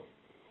hero.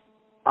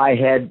 I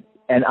had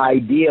an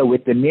idea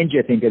with the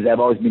ninja thing because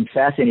I've always been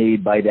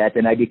fascinated by that,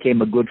 and I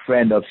became a good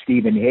friend of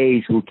Stephen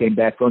Hayes, who came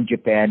back from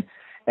Japan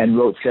and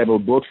wrote several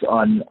books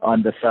on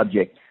the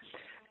subject.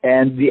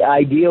 And the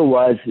idea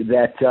was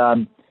that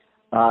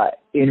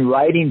in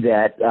writing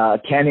that,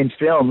 Canon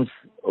Films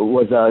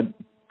was a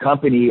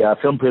company, a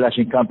film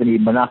production company,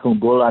 Menachem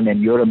Golan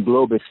and Yoram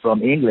Globus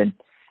from England,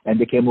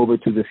 and they came over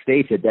to the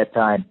States at that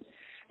time.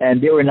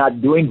 And they were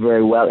not doing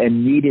very well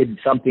and needed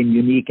something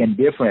unique and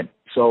different.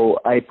 So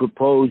I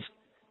proposed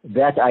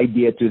that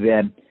idea to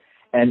them.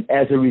 And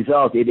as a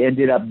result, it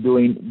ended up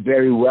doing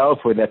very well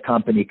for the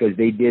company because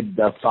they did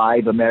the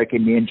 5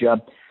 American Ninja.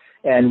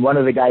 And one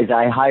of the guys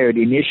I hired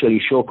initially,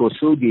 Shoko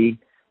Sugi,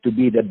 to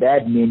be the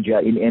bad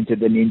ninja in Enter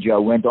the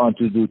Ninja, went on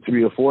to do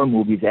 3 or 4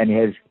 movies and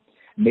has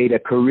made a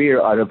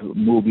career out of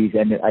movies.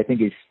 And I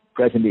think is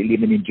presently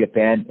living in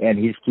Japan, and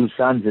his 2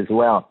 sons as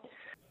well.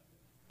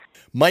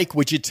 Mike,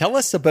 would you tell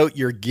us about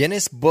your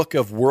Guinness Book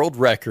of World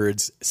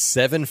Records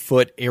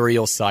 7-foot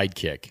aerial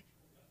sidekick?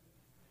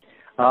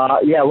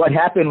 Yeah, what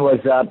happened was,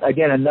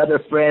 again, another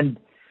friend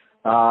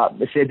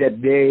said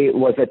that there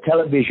was a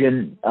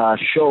television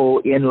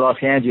show in Los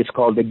Angeles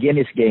called The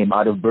Guinness Game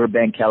out of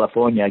Burbank,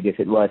 California, I guess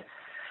it was.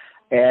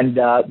 And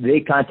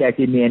they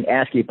contacted me and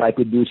asked if I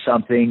could do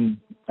something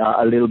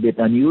a little bit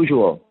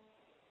unusual.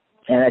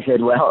 And I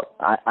said, well,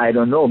 I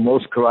don't know.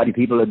 Most karate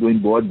people are doing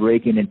board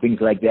breaking and things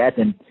like that,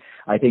 and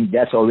I think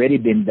that's already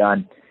been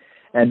done.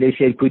 And they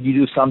said, could you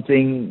do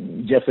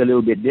something just a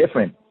little bit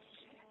different?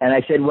 And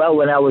I said, well,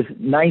 when I was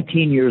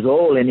 19 years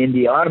old and in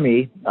the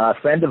Army, a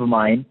friend of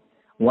mine,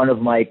 one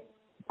of my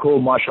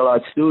co-martial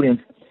arts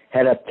students,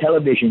 had a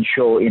television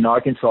show in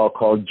Arkansas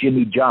called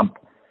Jimmy Jump.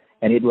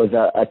 And it was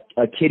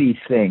a kiddies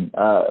thing,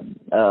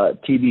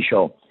 TV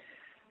show.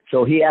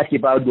 So he asked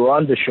if I would go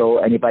on the show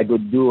and if I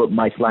could do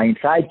my flying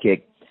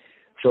sidekick.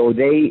 So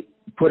they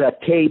put a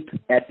tape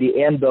at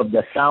the end of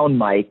the sound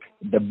mic,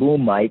 the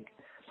boom mic.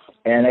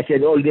 And I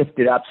said, oh, lift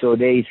it up. So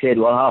they said,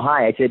 well, how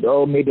high? I said,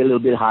 oh, maybe a little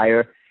bit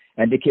higher.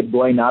 And they kept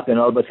going up, and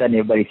all of a sudden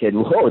everybody said,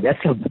 whoa, that's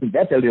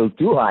a little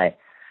too high.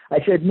 I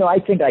said, no, I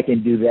think I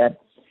can do that.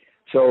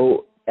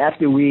 So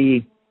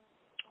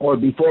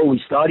before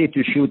we started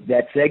to shoot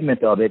that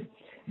segment of it,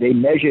 they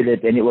measured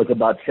it, and it was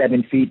about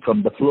 7 feet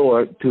from the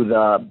floor to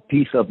the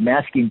piece of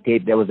masking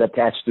tape that was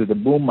attached to the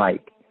boom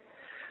mic.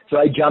 So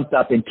I jumped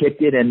up and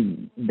kicked it,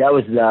 and that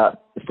was the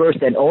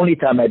first and only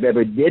time I've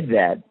ever did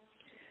that.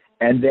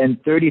 And then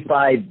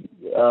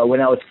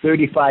when I was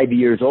 35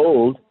 years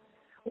old,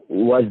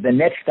 was the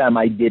next time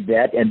I did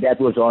that, and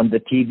that was on the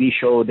TV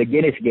show The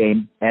Guinness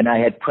Game, and I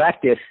had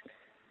practiced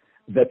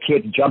the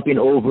kick jumping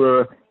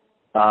over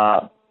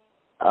a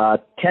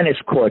tennis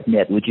court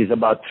net, which is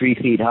about 3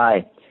 feet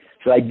high.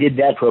 So I did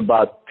that for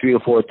about 3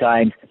 or 4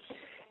 times,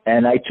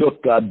 And I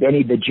took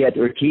Benny the Jet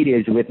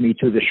Urquidez with me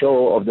to the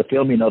show of the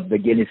filming of the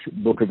Guinness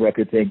Book of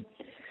Record thing.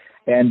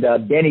 And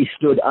Benny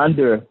stood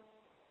under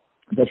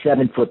the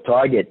 7-foot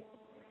target.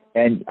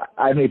 And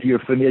I don't know if you're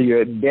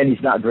familiar,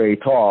 Benny's not very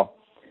tall.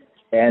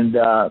 And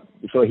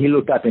so he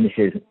looked up and he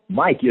says,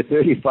 "Mike, you're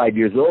 35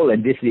 years old,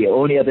 and this is the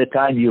only other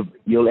time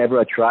you'll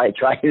ever try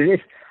this?"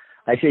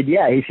 I said,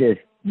 "Yeah." He says,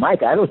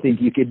 "Mike, I don't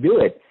think you could do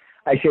it."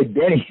 I said,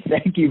 "Benny,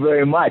 thank you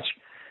very much."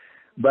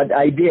 But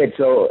I did.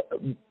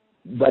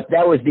 But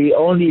that was the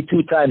only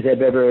 2 times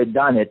I've ever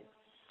done it.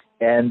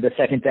 And the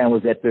second time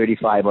was at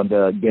 35 on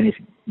the Guinness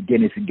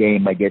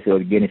game, I guess, or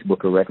the Guinness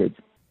Book of Records.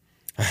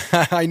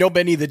 I know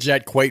Benny the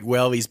Jet quite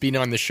well. He's been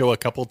on the show a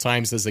couple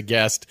times as a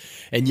guest.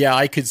 And yeah,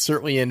 I could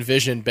certainly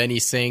envision Benny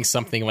saying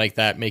something like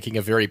that, making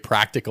a very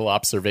practical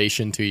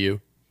observation to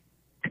you.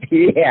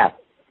 Yeah.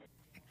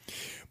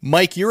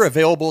 Mike, you're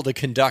available to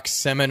conduct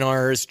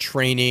seminars,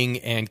 training,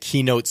 and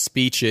keynote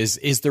speeches.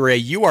 Is there a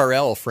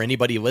URL for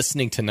anybody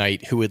listening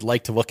tonight who would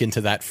like to look into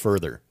that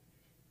further?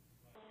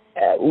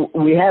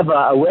 We have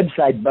a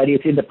website, but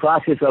it's in the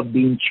process of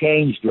being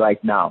changed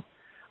right now.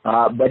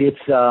 But it's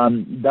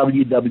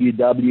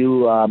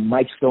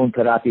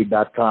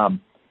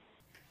www.mikestonekarate.com.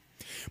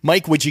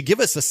 Mike, would you give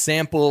us a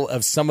sample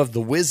of some of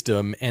the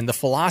wisdom and the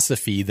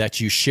philosophy that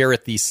you share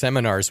at these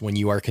seminars when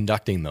you are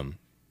conducting them?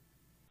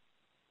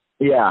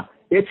 Yeah,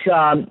 it's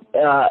a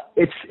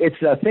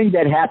thing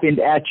that happened,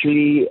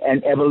 actually,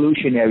 an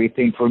evolutionary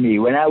thing for me.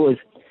 When I was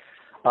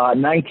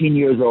 19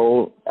 years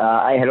old,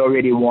 I had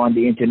already won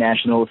the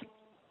internationals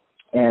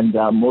and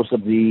most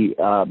of the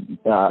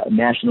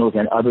nationals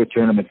and other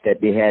tournaments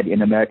that they had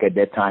in America at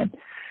that time.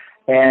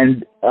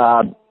 And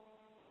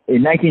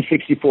in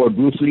 1964,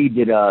 Bruce Lee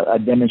did a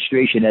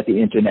demonstration at the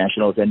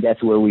internationals, and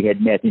that's where we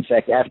had met. In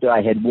fact, after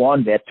I had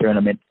won that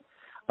tournament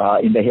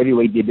in the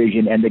heavyweight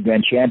division and the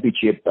grand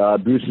championship,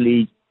 Bruce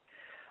Lee,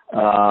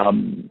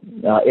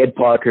 Ed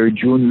Parker,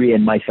 Jun Rhee,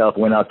 and myself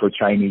went out for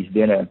Chinese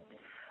dinner.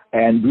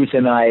 And Bruce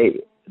and I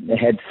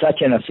had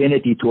such an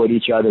affinity toward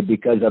each other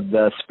because of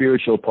the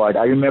spiritual part.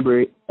 I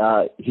remember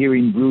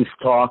hearing Bruce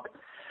talk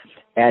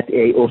at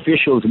a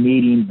officials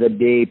meeting the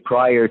day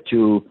prior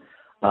to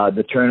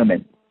the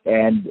tournament.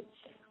 And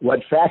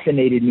what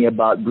fascinated me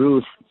about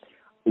Bruce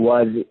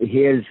was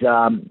his,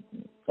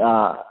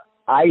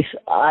 I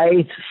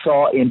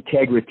saw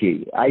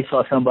integrity. I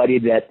saw somebody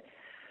that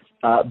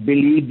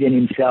believed in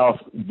himself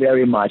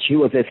very much. He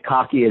was as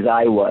cocky as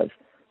I was.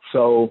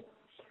 So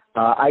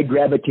I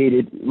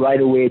gravitated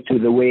right away to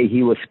the way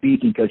he was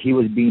speaking because he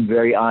was being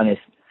very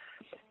honest.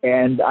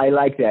 And I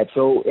like that.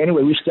 So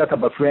anyway, we struck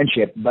up a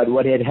friendship. But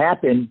what had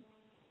happened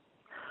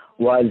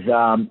was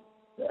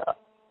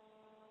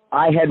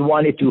I had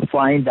wanted to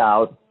find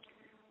out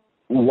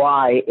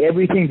why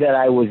everything that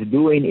I was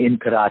doing in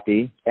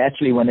karate,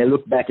 actually when I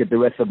look back at the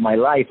rest of my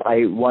life,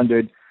 I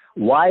wondered,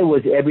 why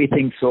was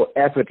everything so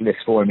effortless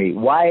for me?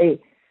 Why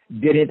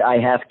didn't I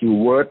have to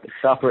work,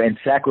 suffer, and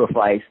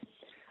sacrifice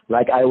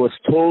like I was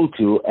told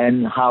to,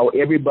 and how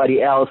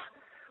everybody else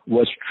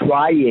was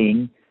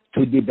trying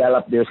to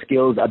develop their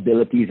skills,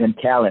 abilities, and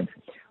talents?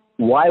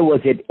 Why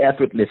was it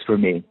effortless for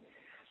me?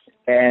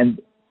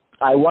 And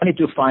I wanted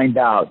to find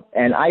out,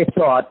 and I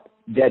thought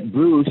that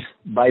Bruce,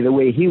 by the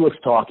way he was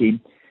talking,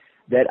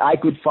 that I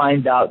could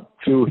find out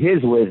through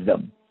his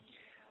wisdom.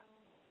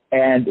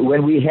 And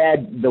when we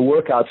had the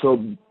workout,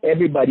 so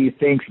everybody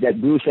thinks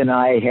that Bruce and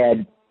I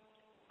had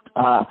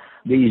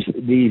these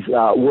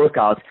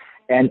workouts,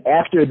 and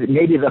after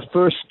maybe the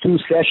first 2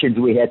 sessions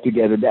we had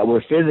together that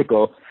were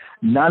physical,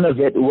 none of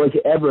it was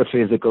ever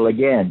physical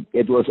again.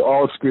 It was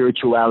all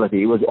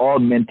spirituality. It was all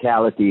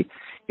mentality.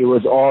 It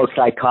was all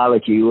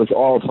psychology. It was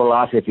all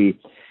philosophy.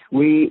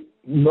 We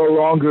no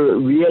longer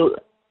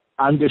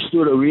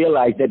understood or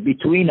realized that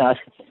between us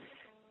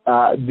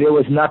there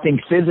was nothing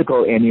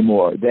physical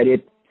anymore,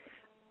 that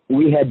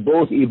we had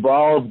both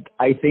evolved,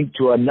 I think,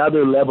 to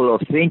another level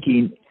of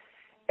thinking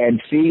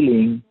and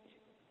feeling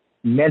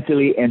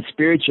mentally and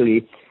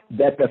spiritually,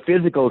 that the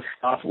physical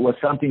stuff was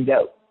something that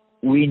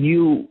we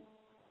knew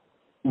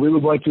we were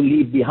going to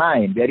leave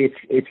behind, that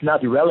it's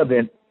not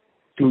relevant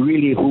to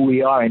really who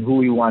we are and who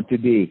we want to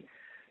be.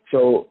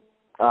 So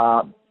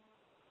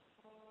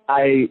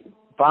I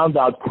found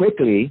out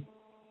quickly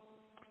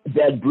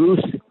that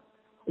Bruce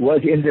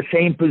was in the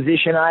same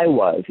position I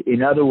was.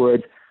 In other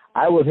words,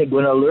 I wasn't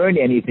going to learn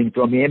anything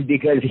from him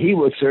because he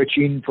was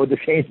searching for the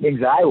same things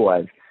I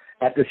was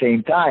at the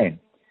same time.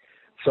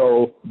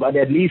 So, but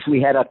at least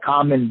we had a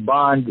common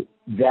bond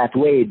that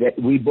way, that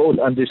we both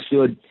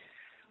understood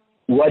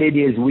what it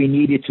is we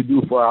needed to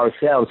do for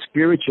ourselves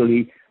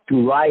spiritually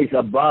to rise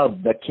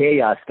above the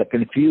chaos, the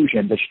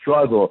confusion, the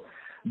struggle,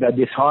 the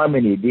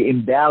disharmony, the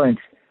imbalance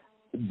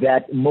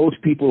that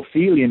most people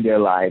feel in their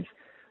lives.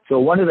 So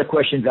one of the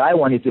questions I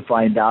wanted to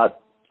find out,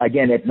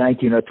 again at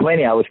 19 or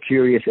 20, I was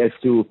curious as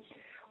to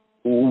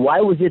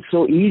why was it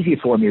so easy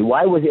for me?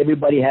 Why was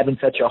everybody having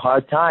such a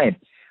hard time?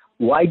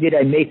 Why did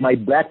I make my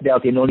black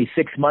belt in only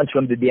 6 months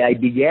from the day I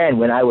began,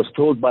 when I was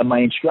told by my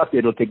instructor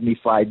it'll take me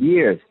 5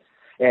 years?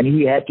 And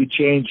he had to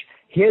change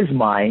his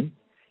mind,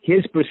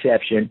 his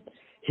perception,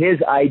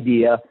 his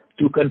idea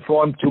to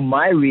conform to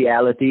my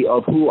reality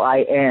of who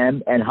I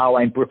am and how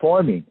I'm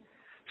performing.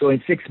 So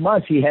in 6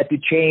 months, he had to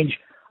change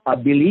a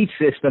belief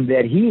system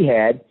that he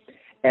had,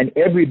 and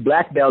every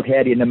black belt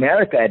had in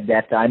America at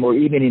that time, or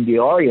even in the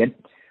Orient,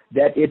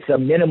 that it's a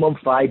minimum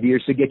 5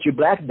 years to get your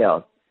black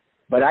belt.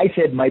 But I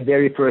said my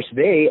very first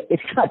day,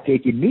 it's not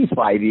taking me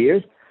 5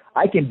 years.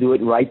 I can do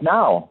it right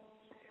now.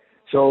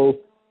 So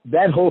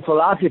that whole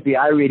philosophy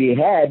I already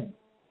had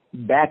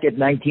back at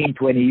 19,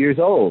 20 years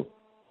old.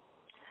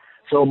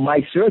 So my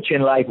search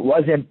in life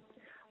wasn't,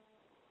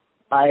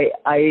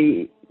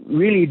 I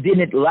really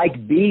didn't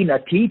like being a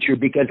teacher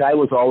because I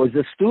was always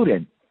a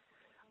student.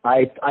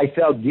 I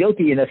felt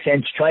guilty in a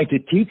sense trying to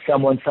teach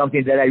someone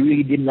something that I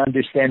really didn't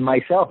understand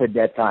myself at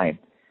that time.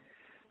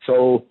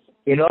 So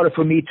in order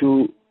for me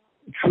to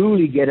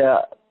truly get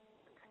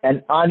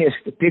an honest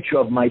picture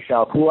of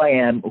myself, who I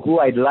am, who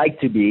I'd like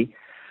to be,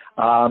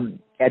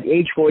 at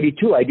age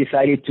 42, I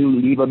decided to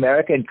leave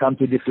America and come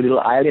to this little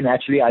island.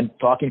 Actually, I'm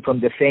talking from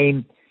the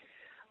same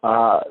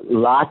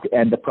lot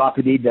and the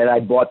property that I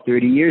bought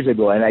 30 years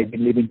ago, and I've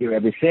been living here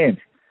ever since.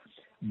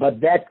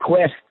 But that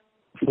quest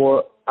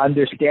for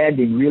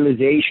understanding,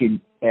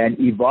 realization, and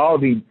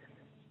evolving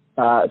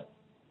to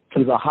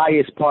the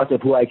highest part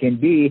of who I can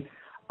be,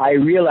 I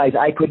realized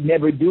I could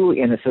never do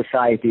in a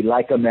society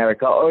like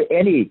America or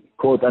any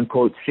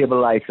quote-unquote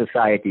civilized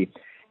society.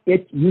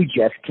 You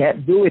just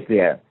can't do it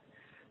there.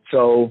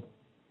 So,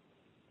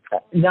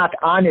 not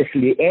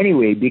honestly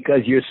anyway, because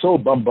you're so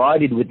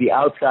bombarded with the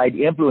outside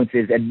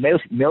influences, and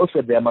most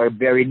of them are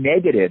very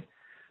negative.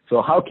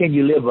 So how can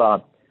you live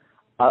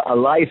a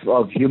life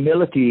of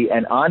humility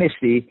and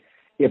honesty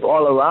if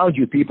all around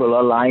you people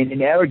are lying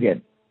and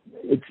arrogant?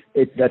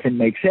 It doesn't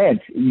make sense.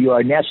 You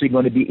are naturally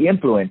going to be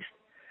influenced.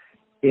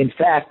 In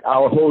fact,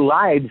 our whole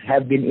lives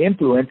have been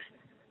influenced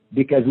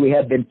because we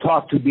have been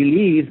taught to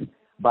believe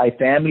by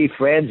family,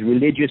 friends,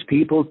 religious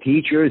people,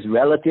 teachers,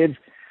 relatives.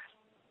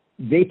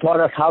 They taught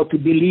us how to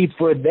believe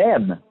for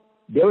them.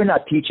 They were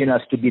not teaching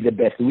us to be the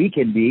best we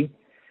can be.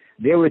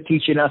 They were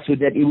teaching us so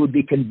that it would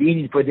be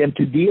convenient for them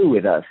to deal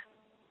with us.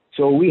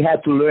 So we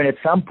had to learn at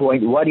some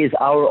point what is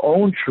our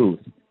own truth.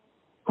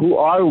 Who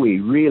are we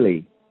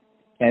really?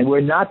 And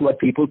we're not what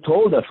people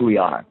told us we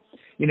are.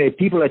 You know, if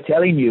people are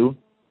telling you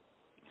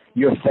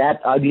you're fat,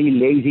 ugly,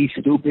 lazy,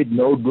 stupid,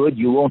 no good,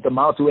 you won't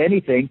amount to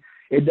anything,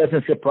 it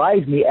doesn't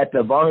surprise me at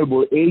the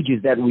vulnerable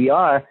ages that we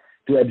are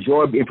to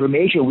absorb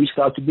information, we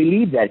start to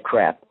believe that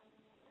crap.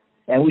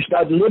 And we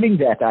start living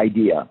that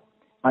idea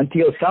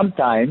until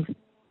sometimes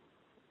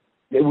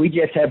we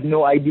just have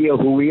no idea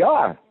who we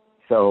are.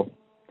 So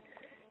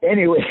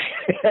anyway,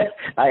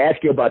 I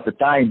ask you about the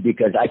time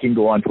because I can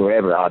go on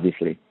forever,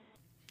 obviously.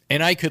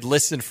 And I could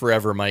listen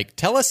forever, Mike.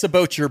 Tell us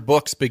about your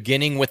books,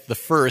 beginning with the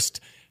first,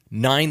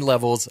 9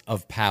 Levels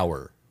of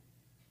Power.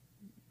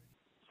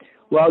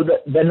 Well,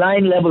 the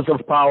 9 levels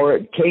of power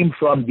came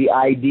from the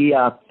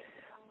idea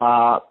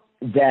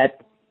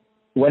that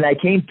when I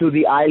came to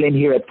the island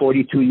here at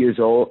 42 years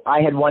old,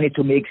 I had wanted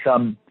to make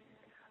some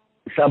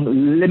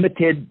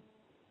limited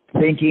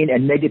thinking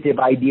and negative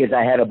ideas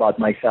I had about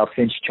myself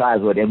since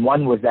childhood. And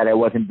one was that I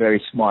wasn't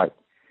very smart.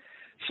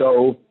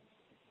 So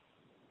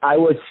I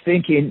was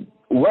thinking,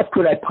 what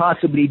could I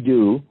possibly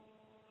do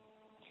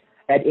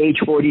at age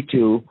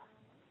 42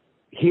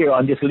 here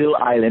on this little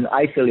island,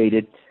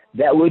 isolated,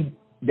 that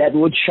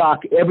would shock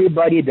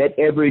everybody that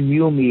ever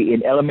knew me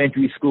in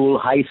elementary school,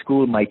 high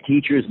school, my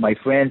teachers, my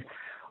friends.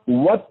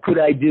 What could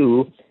I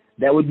do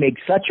that would make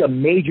such a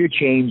major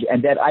change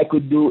and that I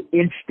could do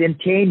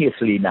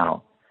instantaneously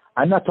now?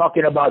 I'm not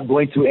talking about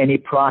going through any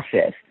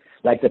process,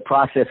 like the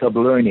process of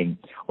learning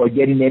or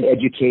getting an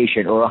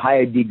education or a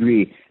higher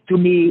degree. To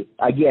me,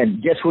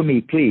 again, just for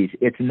me, please,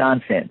 it's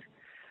nonsense.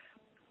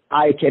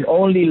 I can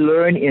only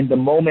learn in the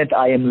moment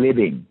I am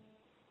living.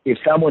 If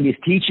someone is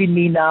teaching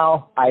me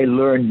now, I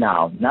learn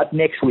now. Not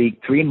next week,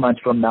 3 months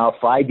from now,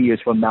 5 years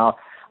from now.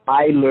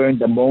 I learn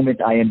the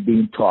moment I am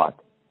being taught.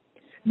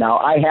 Now,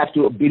 I have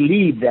to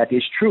believe that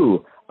is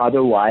true.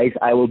 Otherwise,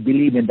 I will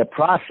believe in the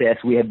process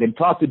we have been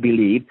taught to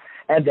believe,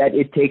 and that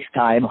it takes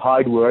time,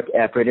 hard work,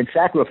 effort, and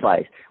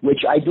sacrifice, which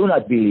I do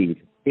not believe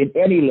in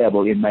any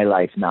level in my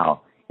life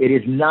now. It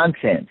is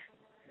nonsense.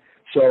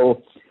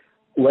 So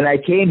when I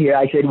came here,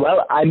 I said,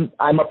 well,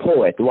 I'm a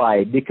poet.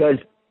 Why? Because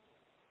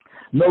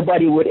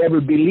nobody would ever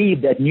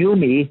believe that knew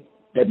me,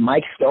 that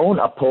Mike Stone,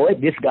 a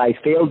poet, this guy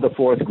failed the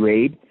 4th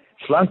grade,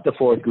 flunked the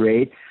 4th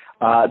grade,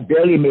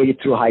 barely made it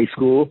through high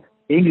school.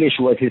 English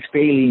was his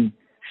failing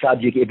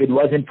subject. If it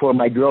wasn't for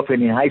my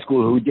girlfriend in high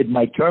school who did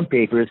my term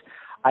papers,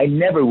 I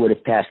never would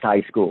have passed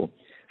high school.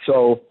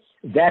 So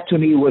that to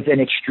me was an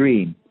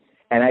extreme.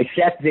 And I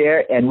sat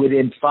there, and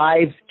within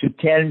 5 to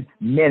 10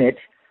 minutes,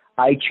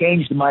 I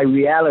changed my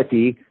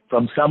reality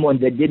from someone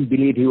that didn't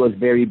believe he was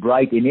very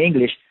bright in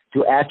English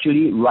to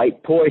actually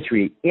write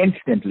poetry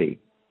instantly.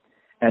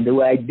 And the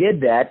way I did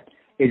that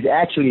is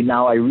actually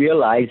now I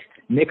realize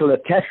Nikola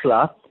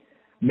Tesla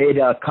made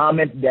a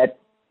comment that,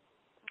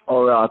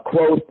 or a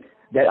quote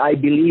that I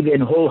believe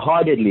in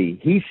wholeheartedly.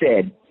 He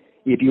said,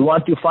 if you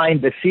want to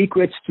find the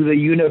secrets to the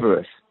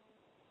universe,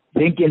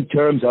 Think in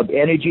terms of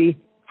energy,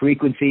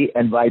 frequency,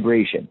 and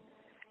vibration.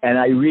 And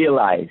I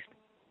realized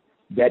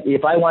that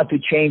if I want to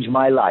change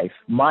my life,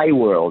 my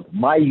world,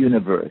 my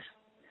universe,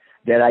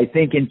 that I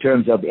think in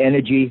terms of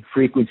energy,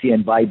 frequency,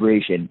 and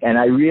vibration. And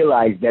I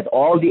realized that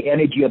all the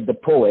energy of the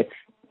poets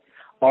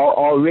are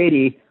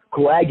already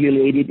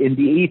coagulated in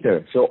the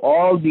ether. So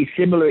all the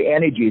similar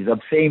energies of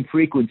same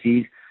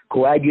frequencies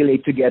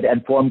coagulate together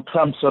and form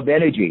clumps of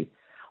energy.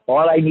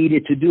 All I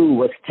needed to do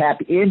was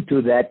tap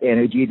into that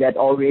energy that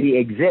already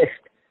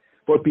exists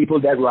for people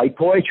that write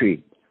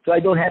poetry. So I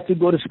don't have to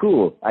go to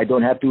school. I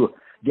don't have to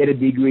get a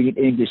degree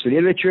in English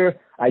literature.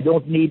 I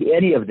don't need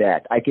any of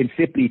that. I can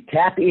simply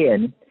tap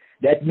in.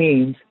 That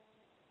means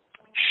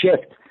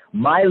shift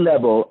my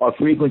level of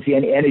frequency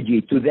and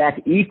energy to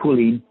that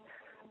equaling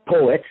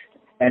poets,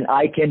 and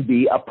I can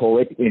be a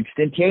poet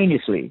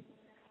instantaneously.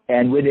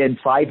 And within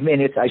 5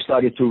 minutes, I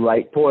started to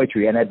write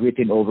poetry, and I've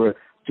written over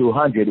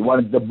 200. One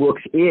of the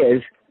books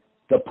is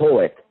The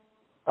Poet,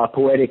 A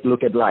Poetic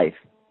Look at Life.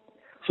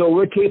 So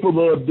we're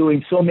capable of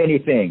doing so many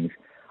things.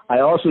 I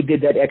also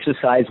did that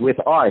exercise with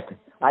art.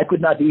 I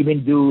could not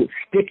even do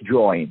stick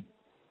drawing.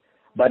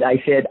 But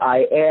I said,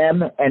 I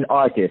am an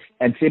artist,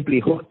 and simply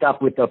hooked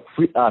up with the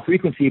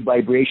frequency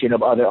vibration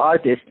of other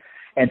artists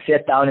and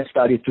sat down and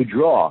started to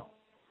draw.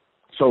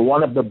 So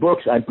one of the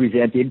books I'm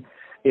presenting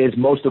is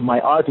most of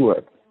my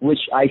artwork, which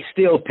I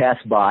still pass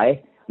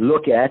by,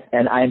 look at,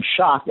 and I'm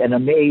shocked and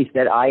amazed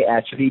that I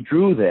actually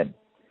drew them.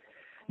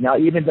 Now,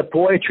 even the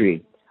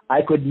poetry,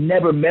 I could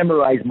never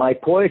memorize my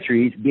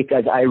poetry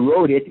because I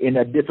wrote it in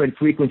a different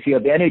frequency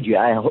of energy.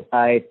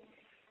 I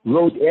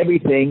wrote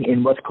everything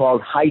in what's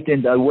called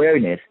heightened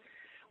awareness,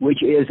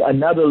 which is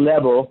another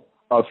level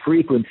of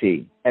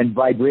frequency and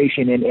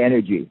vibration and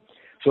energy.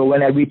 So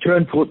when I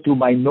returned to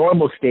my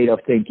normal state of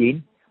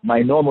thinking,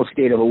 my normal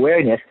state of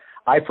awareness,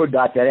 I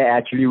forgot that I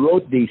actually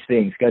wrote these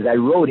things because I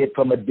wrote it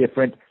from a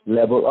different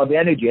level of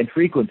energy and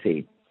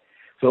frequency.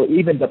 So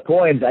even the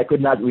poems I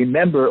could not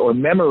remember or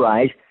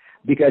memorize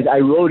because I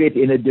wrote it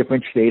in a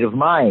different state of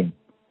mind.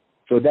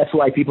 So that's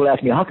why people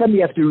ask me, how come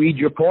you have to read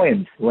your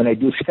poems when I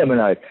do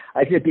seminars?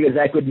 I said, because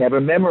I could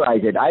never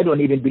memorize it. I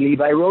don't even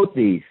believe I wrote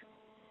these.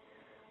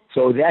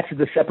 So that's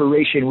the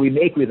separation we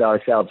make with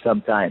ourselves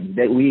sometimes,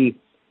 that we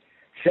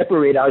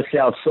separate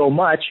ourselves so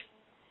much,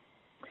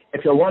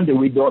 it's a wonder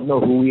we don't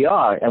know who we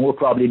are, and we'll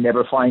probably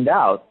never find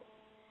out.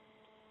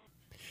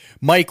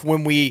 Mike,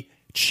 when we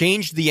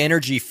change the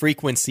energy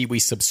frequency we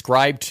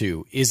subscribe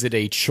to, is it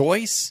a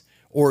choice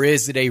or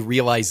is it a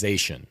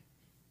realization?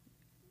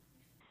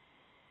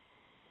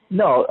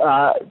 No,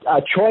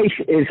 a choice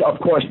is, of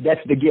course, that's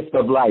the gift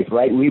of life,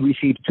 right? We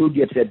receive two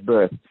gifts at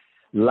birth,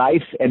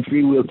 life and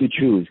free will to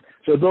choose.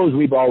 So those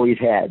we've always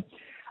had.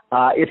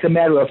 It's a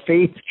matter of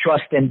faith,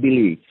 trust, and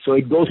belief. So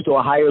it goes to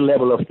a higher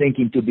level of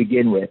thinking to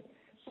begin with.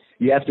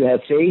 You have to have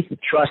faith,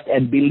 trust,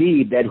 and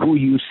believe that who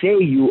you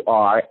say you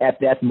are at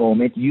that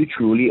moment, you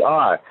truly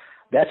are.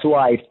 That's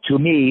why, to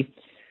me,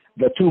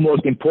 the two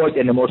most important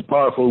and the most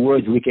powerful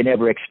words we can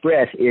ever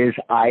express is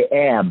I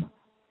am.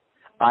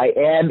 I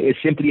am is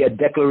simply a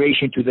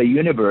declaration to the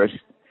universe,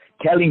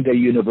 telling the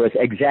universe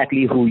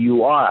exactly who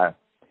you are.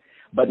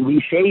 But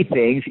we say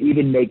things,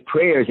 even make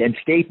prayers and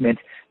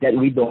statements that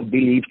we don't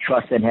believe,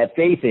 trust, and have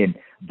faith in.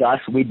 Thus,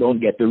 we don't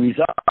get the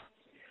result.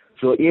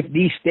 So if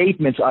these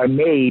statements are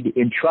made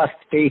in trust,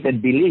 faith,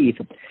 and belief,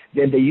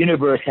 then the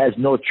universe has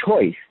no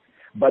choice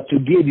but to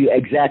give you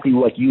exactly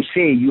what you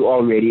say you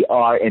already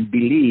are and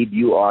believe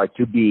you are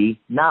to be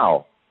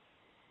now.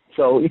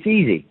 So it's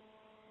easy.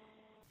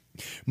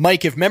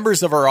 Mike, if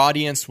members of our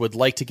audience would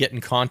like to get in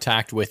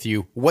contact with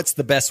you, what's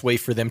the best way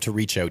for them to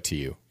reach out to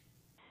you?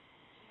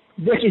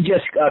 They can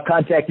just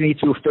contact me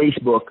through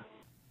Facebook.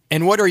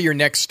 And what are your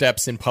next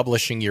steps in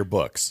publishing your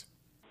books?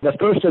 The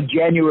 1st of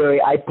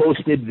January, I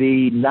posted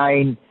the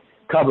 9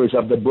 covers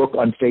of the book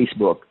on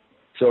Facebook.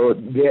 So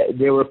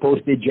they were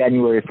posted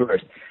January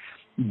 1st.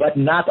 But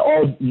not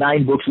all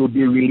 9 books will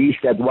be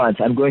released at once.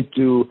 I'm going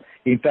to,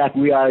 in fact,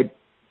 we are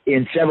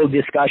in several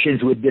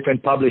discussions with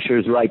different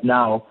publishers right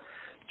now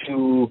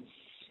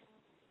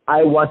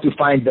I want to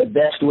find the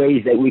best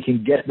ways that we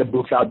can get the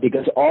books out,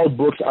 because all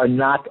books are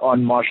not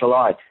on martial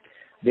arts.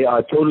 They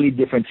are totally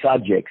different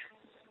subjects.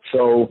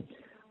 So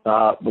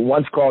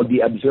one's called The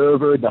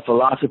Observer, The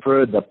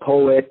Philosopher, The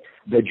Poet,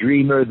 The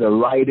Dreamer, The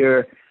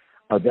Writer,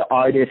 The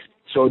Artist.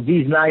 So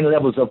these 9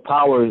 levels of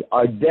power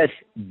are just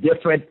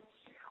different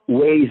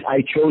ways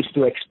I chose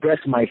to express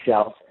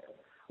myself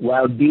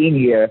while being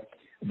here,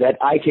 that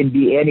I can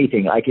be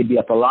anything. I can be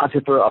a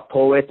philosopher, a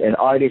poet, an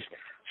artist.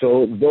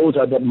 So those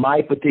are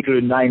my particular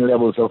 9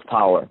 levels of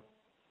power.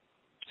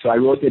 So I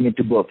wrote them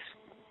into books.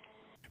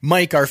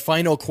 Mike, our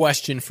final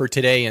question for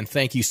today, and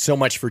thank you so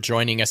much for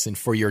joining us and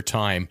for your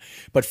time.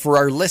 But for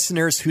our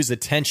listeners whose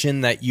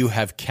attention that you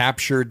have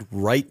captured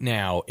right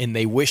now and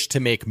they wish to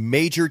make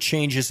major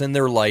changes in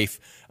their life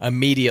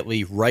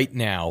immediately right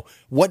now,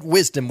 what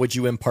wisdom would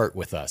you impart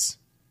with us?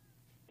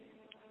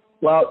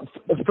 Well,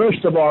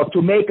 first of all,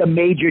 to make a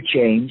major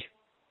change,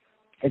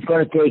 it's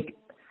going to take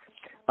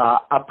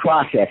a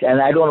process.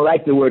 And I don't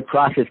like the word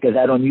process because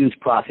I don't use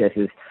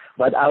processes,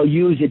 but I'll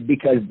use it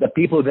because the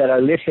people that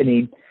are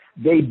listening,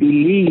 they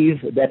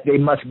believe that they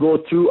must go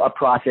through a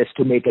process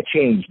to make a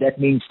change. That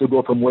means to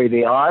go from where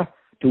they are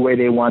to where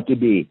they want to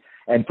be.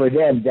 And for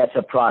them, that's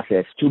a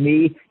process. To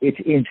me, it's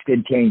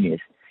instantaneous.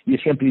 You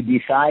simply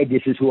decide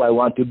this is who I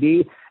want to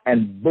be,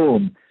 and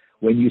boom.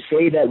 When you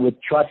say that with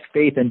trust,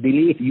 faith, and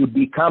belief, you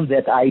become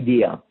that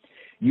idea.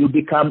 You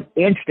become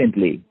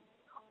instantly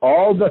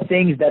all the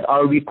things that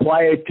are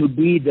required to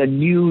be the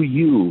new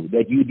you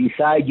that you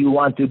decide you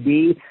want to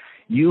be.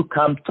 You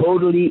come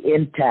totally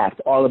intact.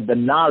 All of the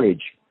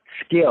knowledge,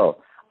 skill,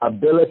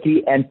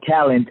 ability, and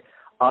talent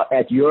are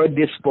at your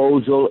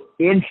disposal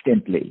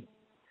instantly.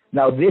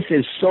 Now, this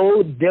is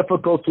so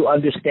difficult to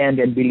understand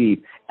and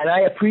believe, and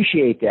I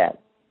appreciate that.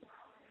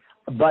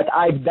 But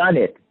I've done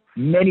it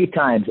many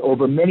times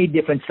over many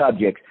different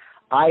subjects.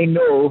 I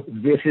know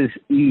this is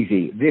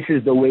easy. This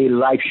is the way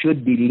life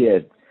should be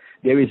lived.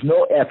 There is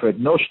no effort,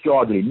 no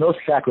struggling, no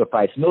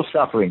sacrifice, no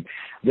suffering.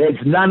 There's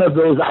none of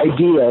those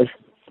ideas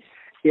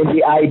in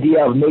the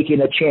idea of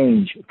making a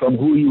change from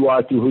who you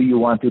are to who you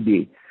want to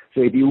be.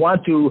 So if you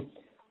want to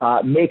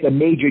make a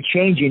major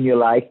change in your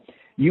life,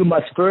 you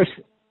must first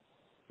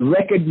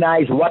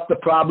recognize what the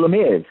problem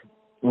is.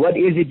 What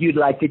is it you'd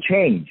like to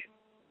change?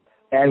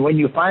 And when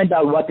you find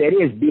out what that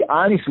is, be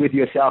honest with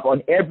yourself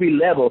on every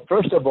level.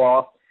 First of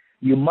all,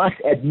 you must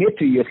admit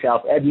to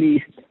yourself at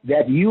least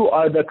that you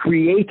are the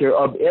creator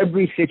of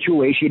every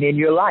situation in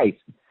your life,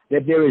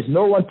 that there is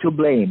no one to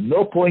blame,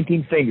 no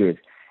pointing fingers,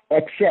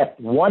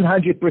 except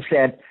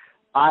 100%,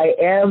 I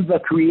am the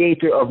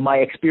creator of my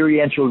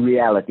experiential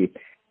reality.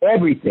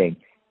 Everything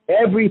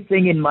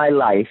in my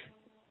life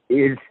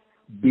is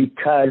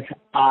because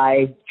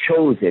I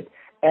chose it.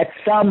 At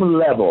some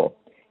level,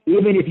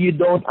 even if you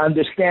don't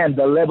understand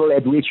the level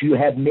at which you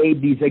have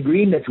made these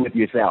agreements with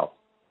yourself.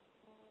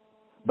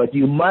 But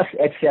you must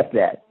accept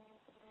that.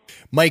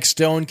 Mike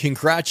Stone,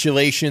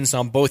 congratulations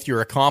on both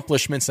your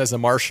accomplishments as a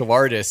martial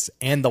artist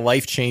and the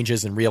life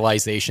changes and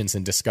realizations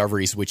and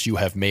discoveries which you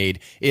have made.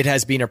 It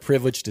has been a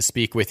privilege to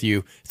speak with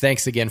you.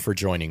 Thanks again for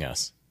joining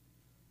us.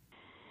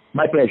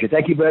 My pleasure.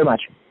 Thank you very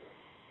much.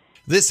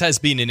 This has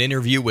been an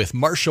interview with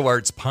martial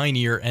arts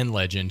pioneer and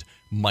legend,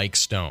 Mike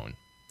Stone.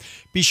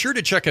 Be sure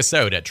to check us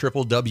out at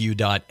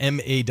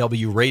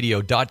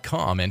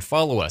www.mawradio.com and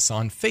follow us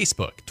on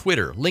Facebook,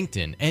 Twitter,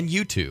 LinkedIn, and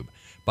YouTube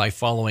by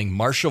following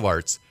Martial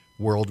Arts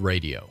World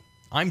Radio.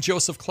 I'm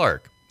Joseph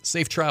Clark.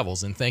 Safe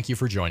travels, and thank you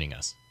for joining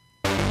us.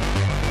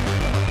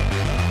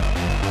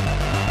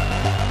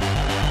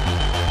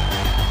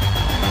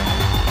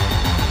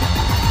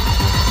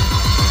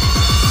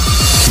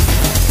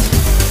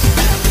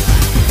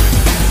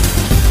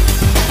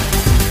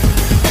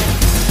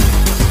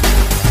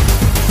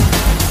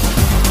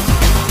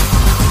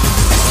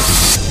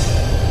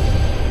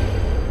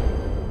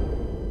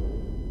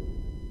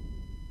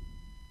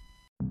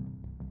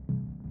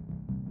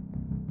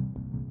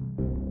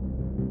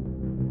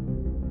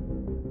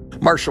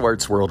 Martial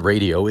Arts World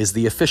Radio is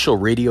the official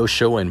radio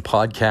show and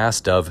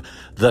podcast of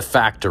The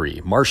Factory,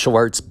 Martial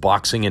Arts,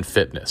 Boxing, and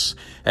Fitness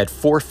at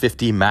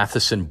 450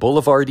 Matheson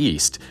Boulevard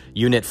East,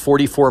 Unit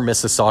 44,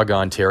 Mississauga,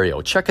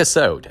 Ontario. Check us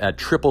out at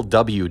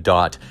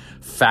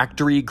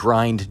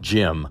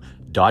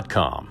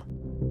www.factorygrindgym.com.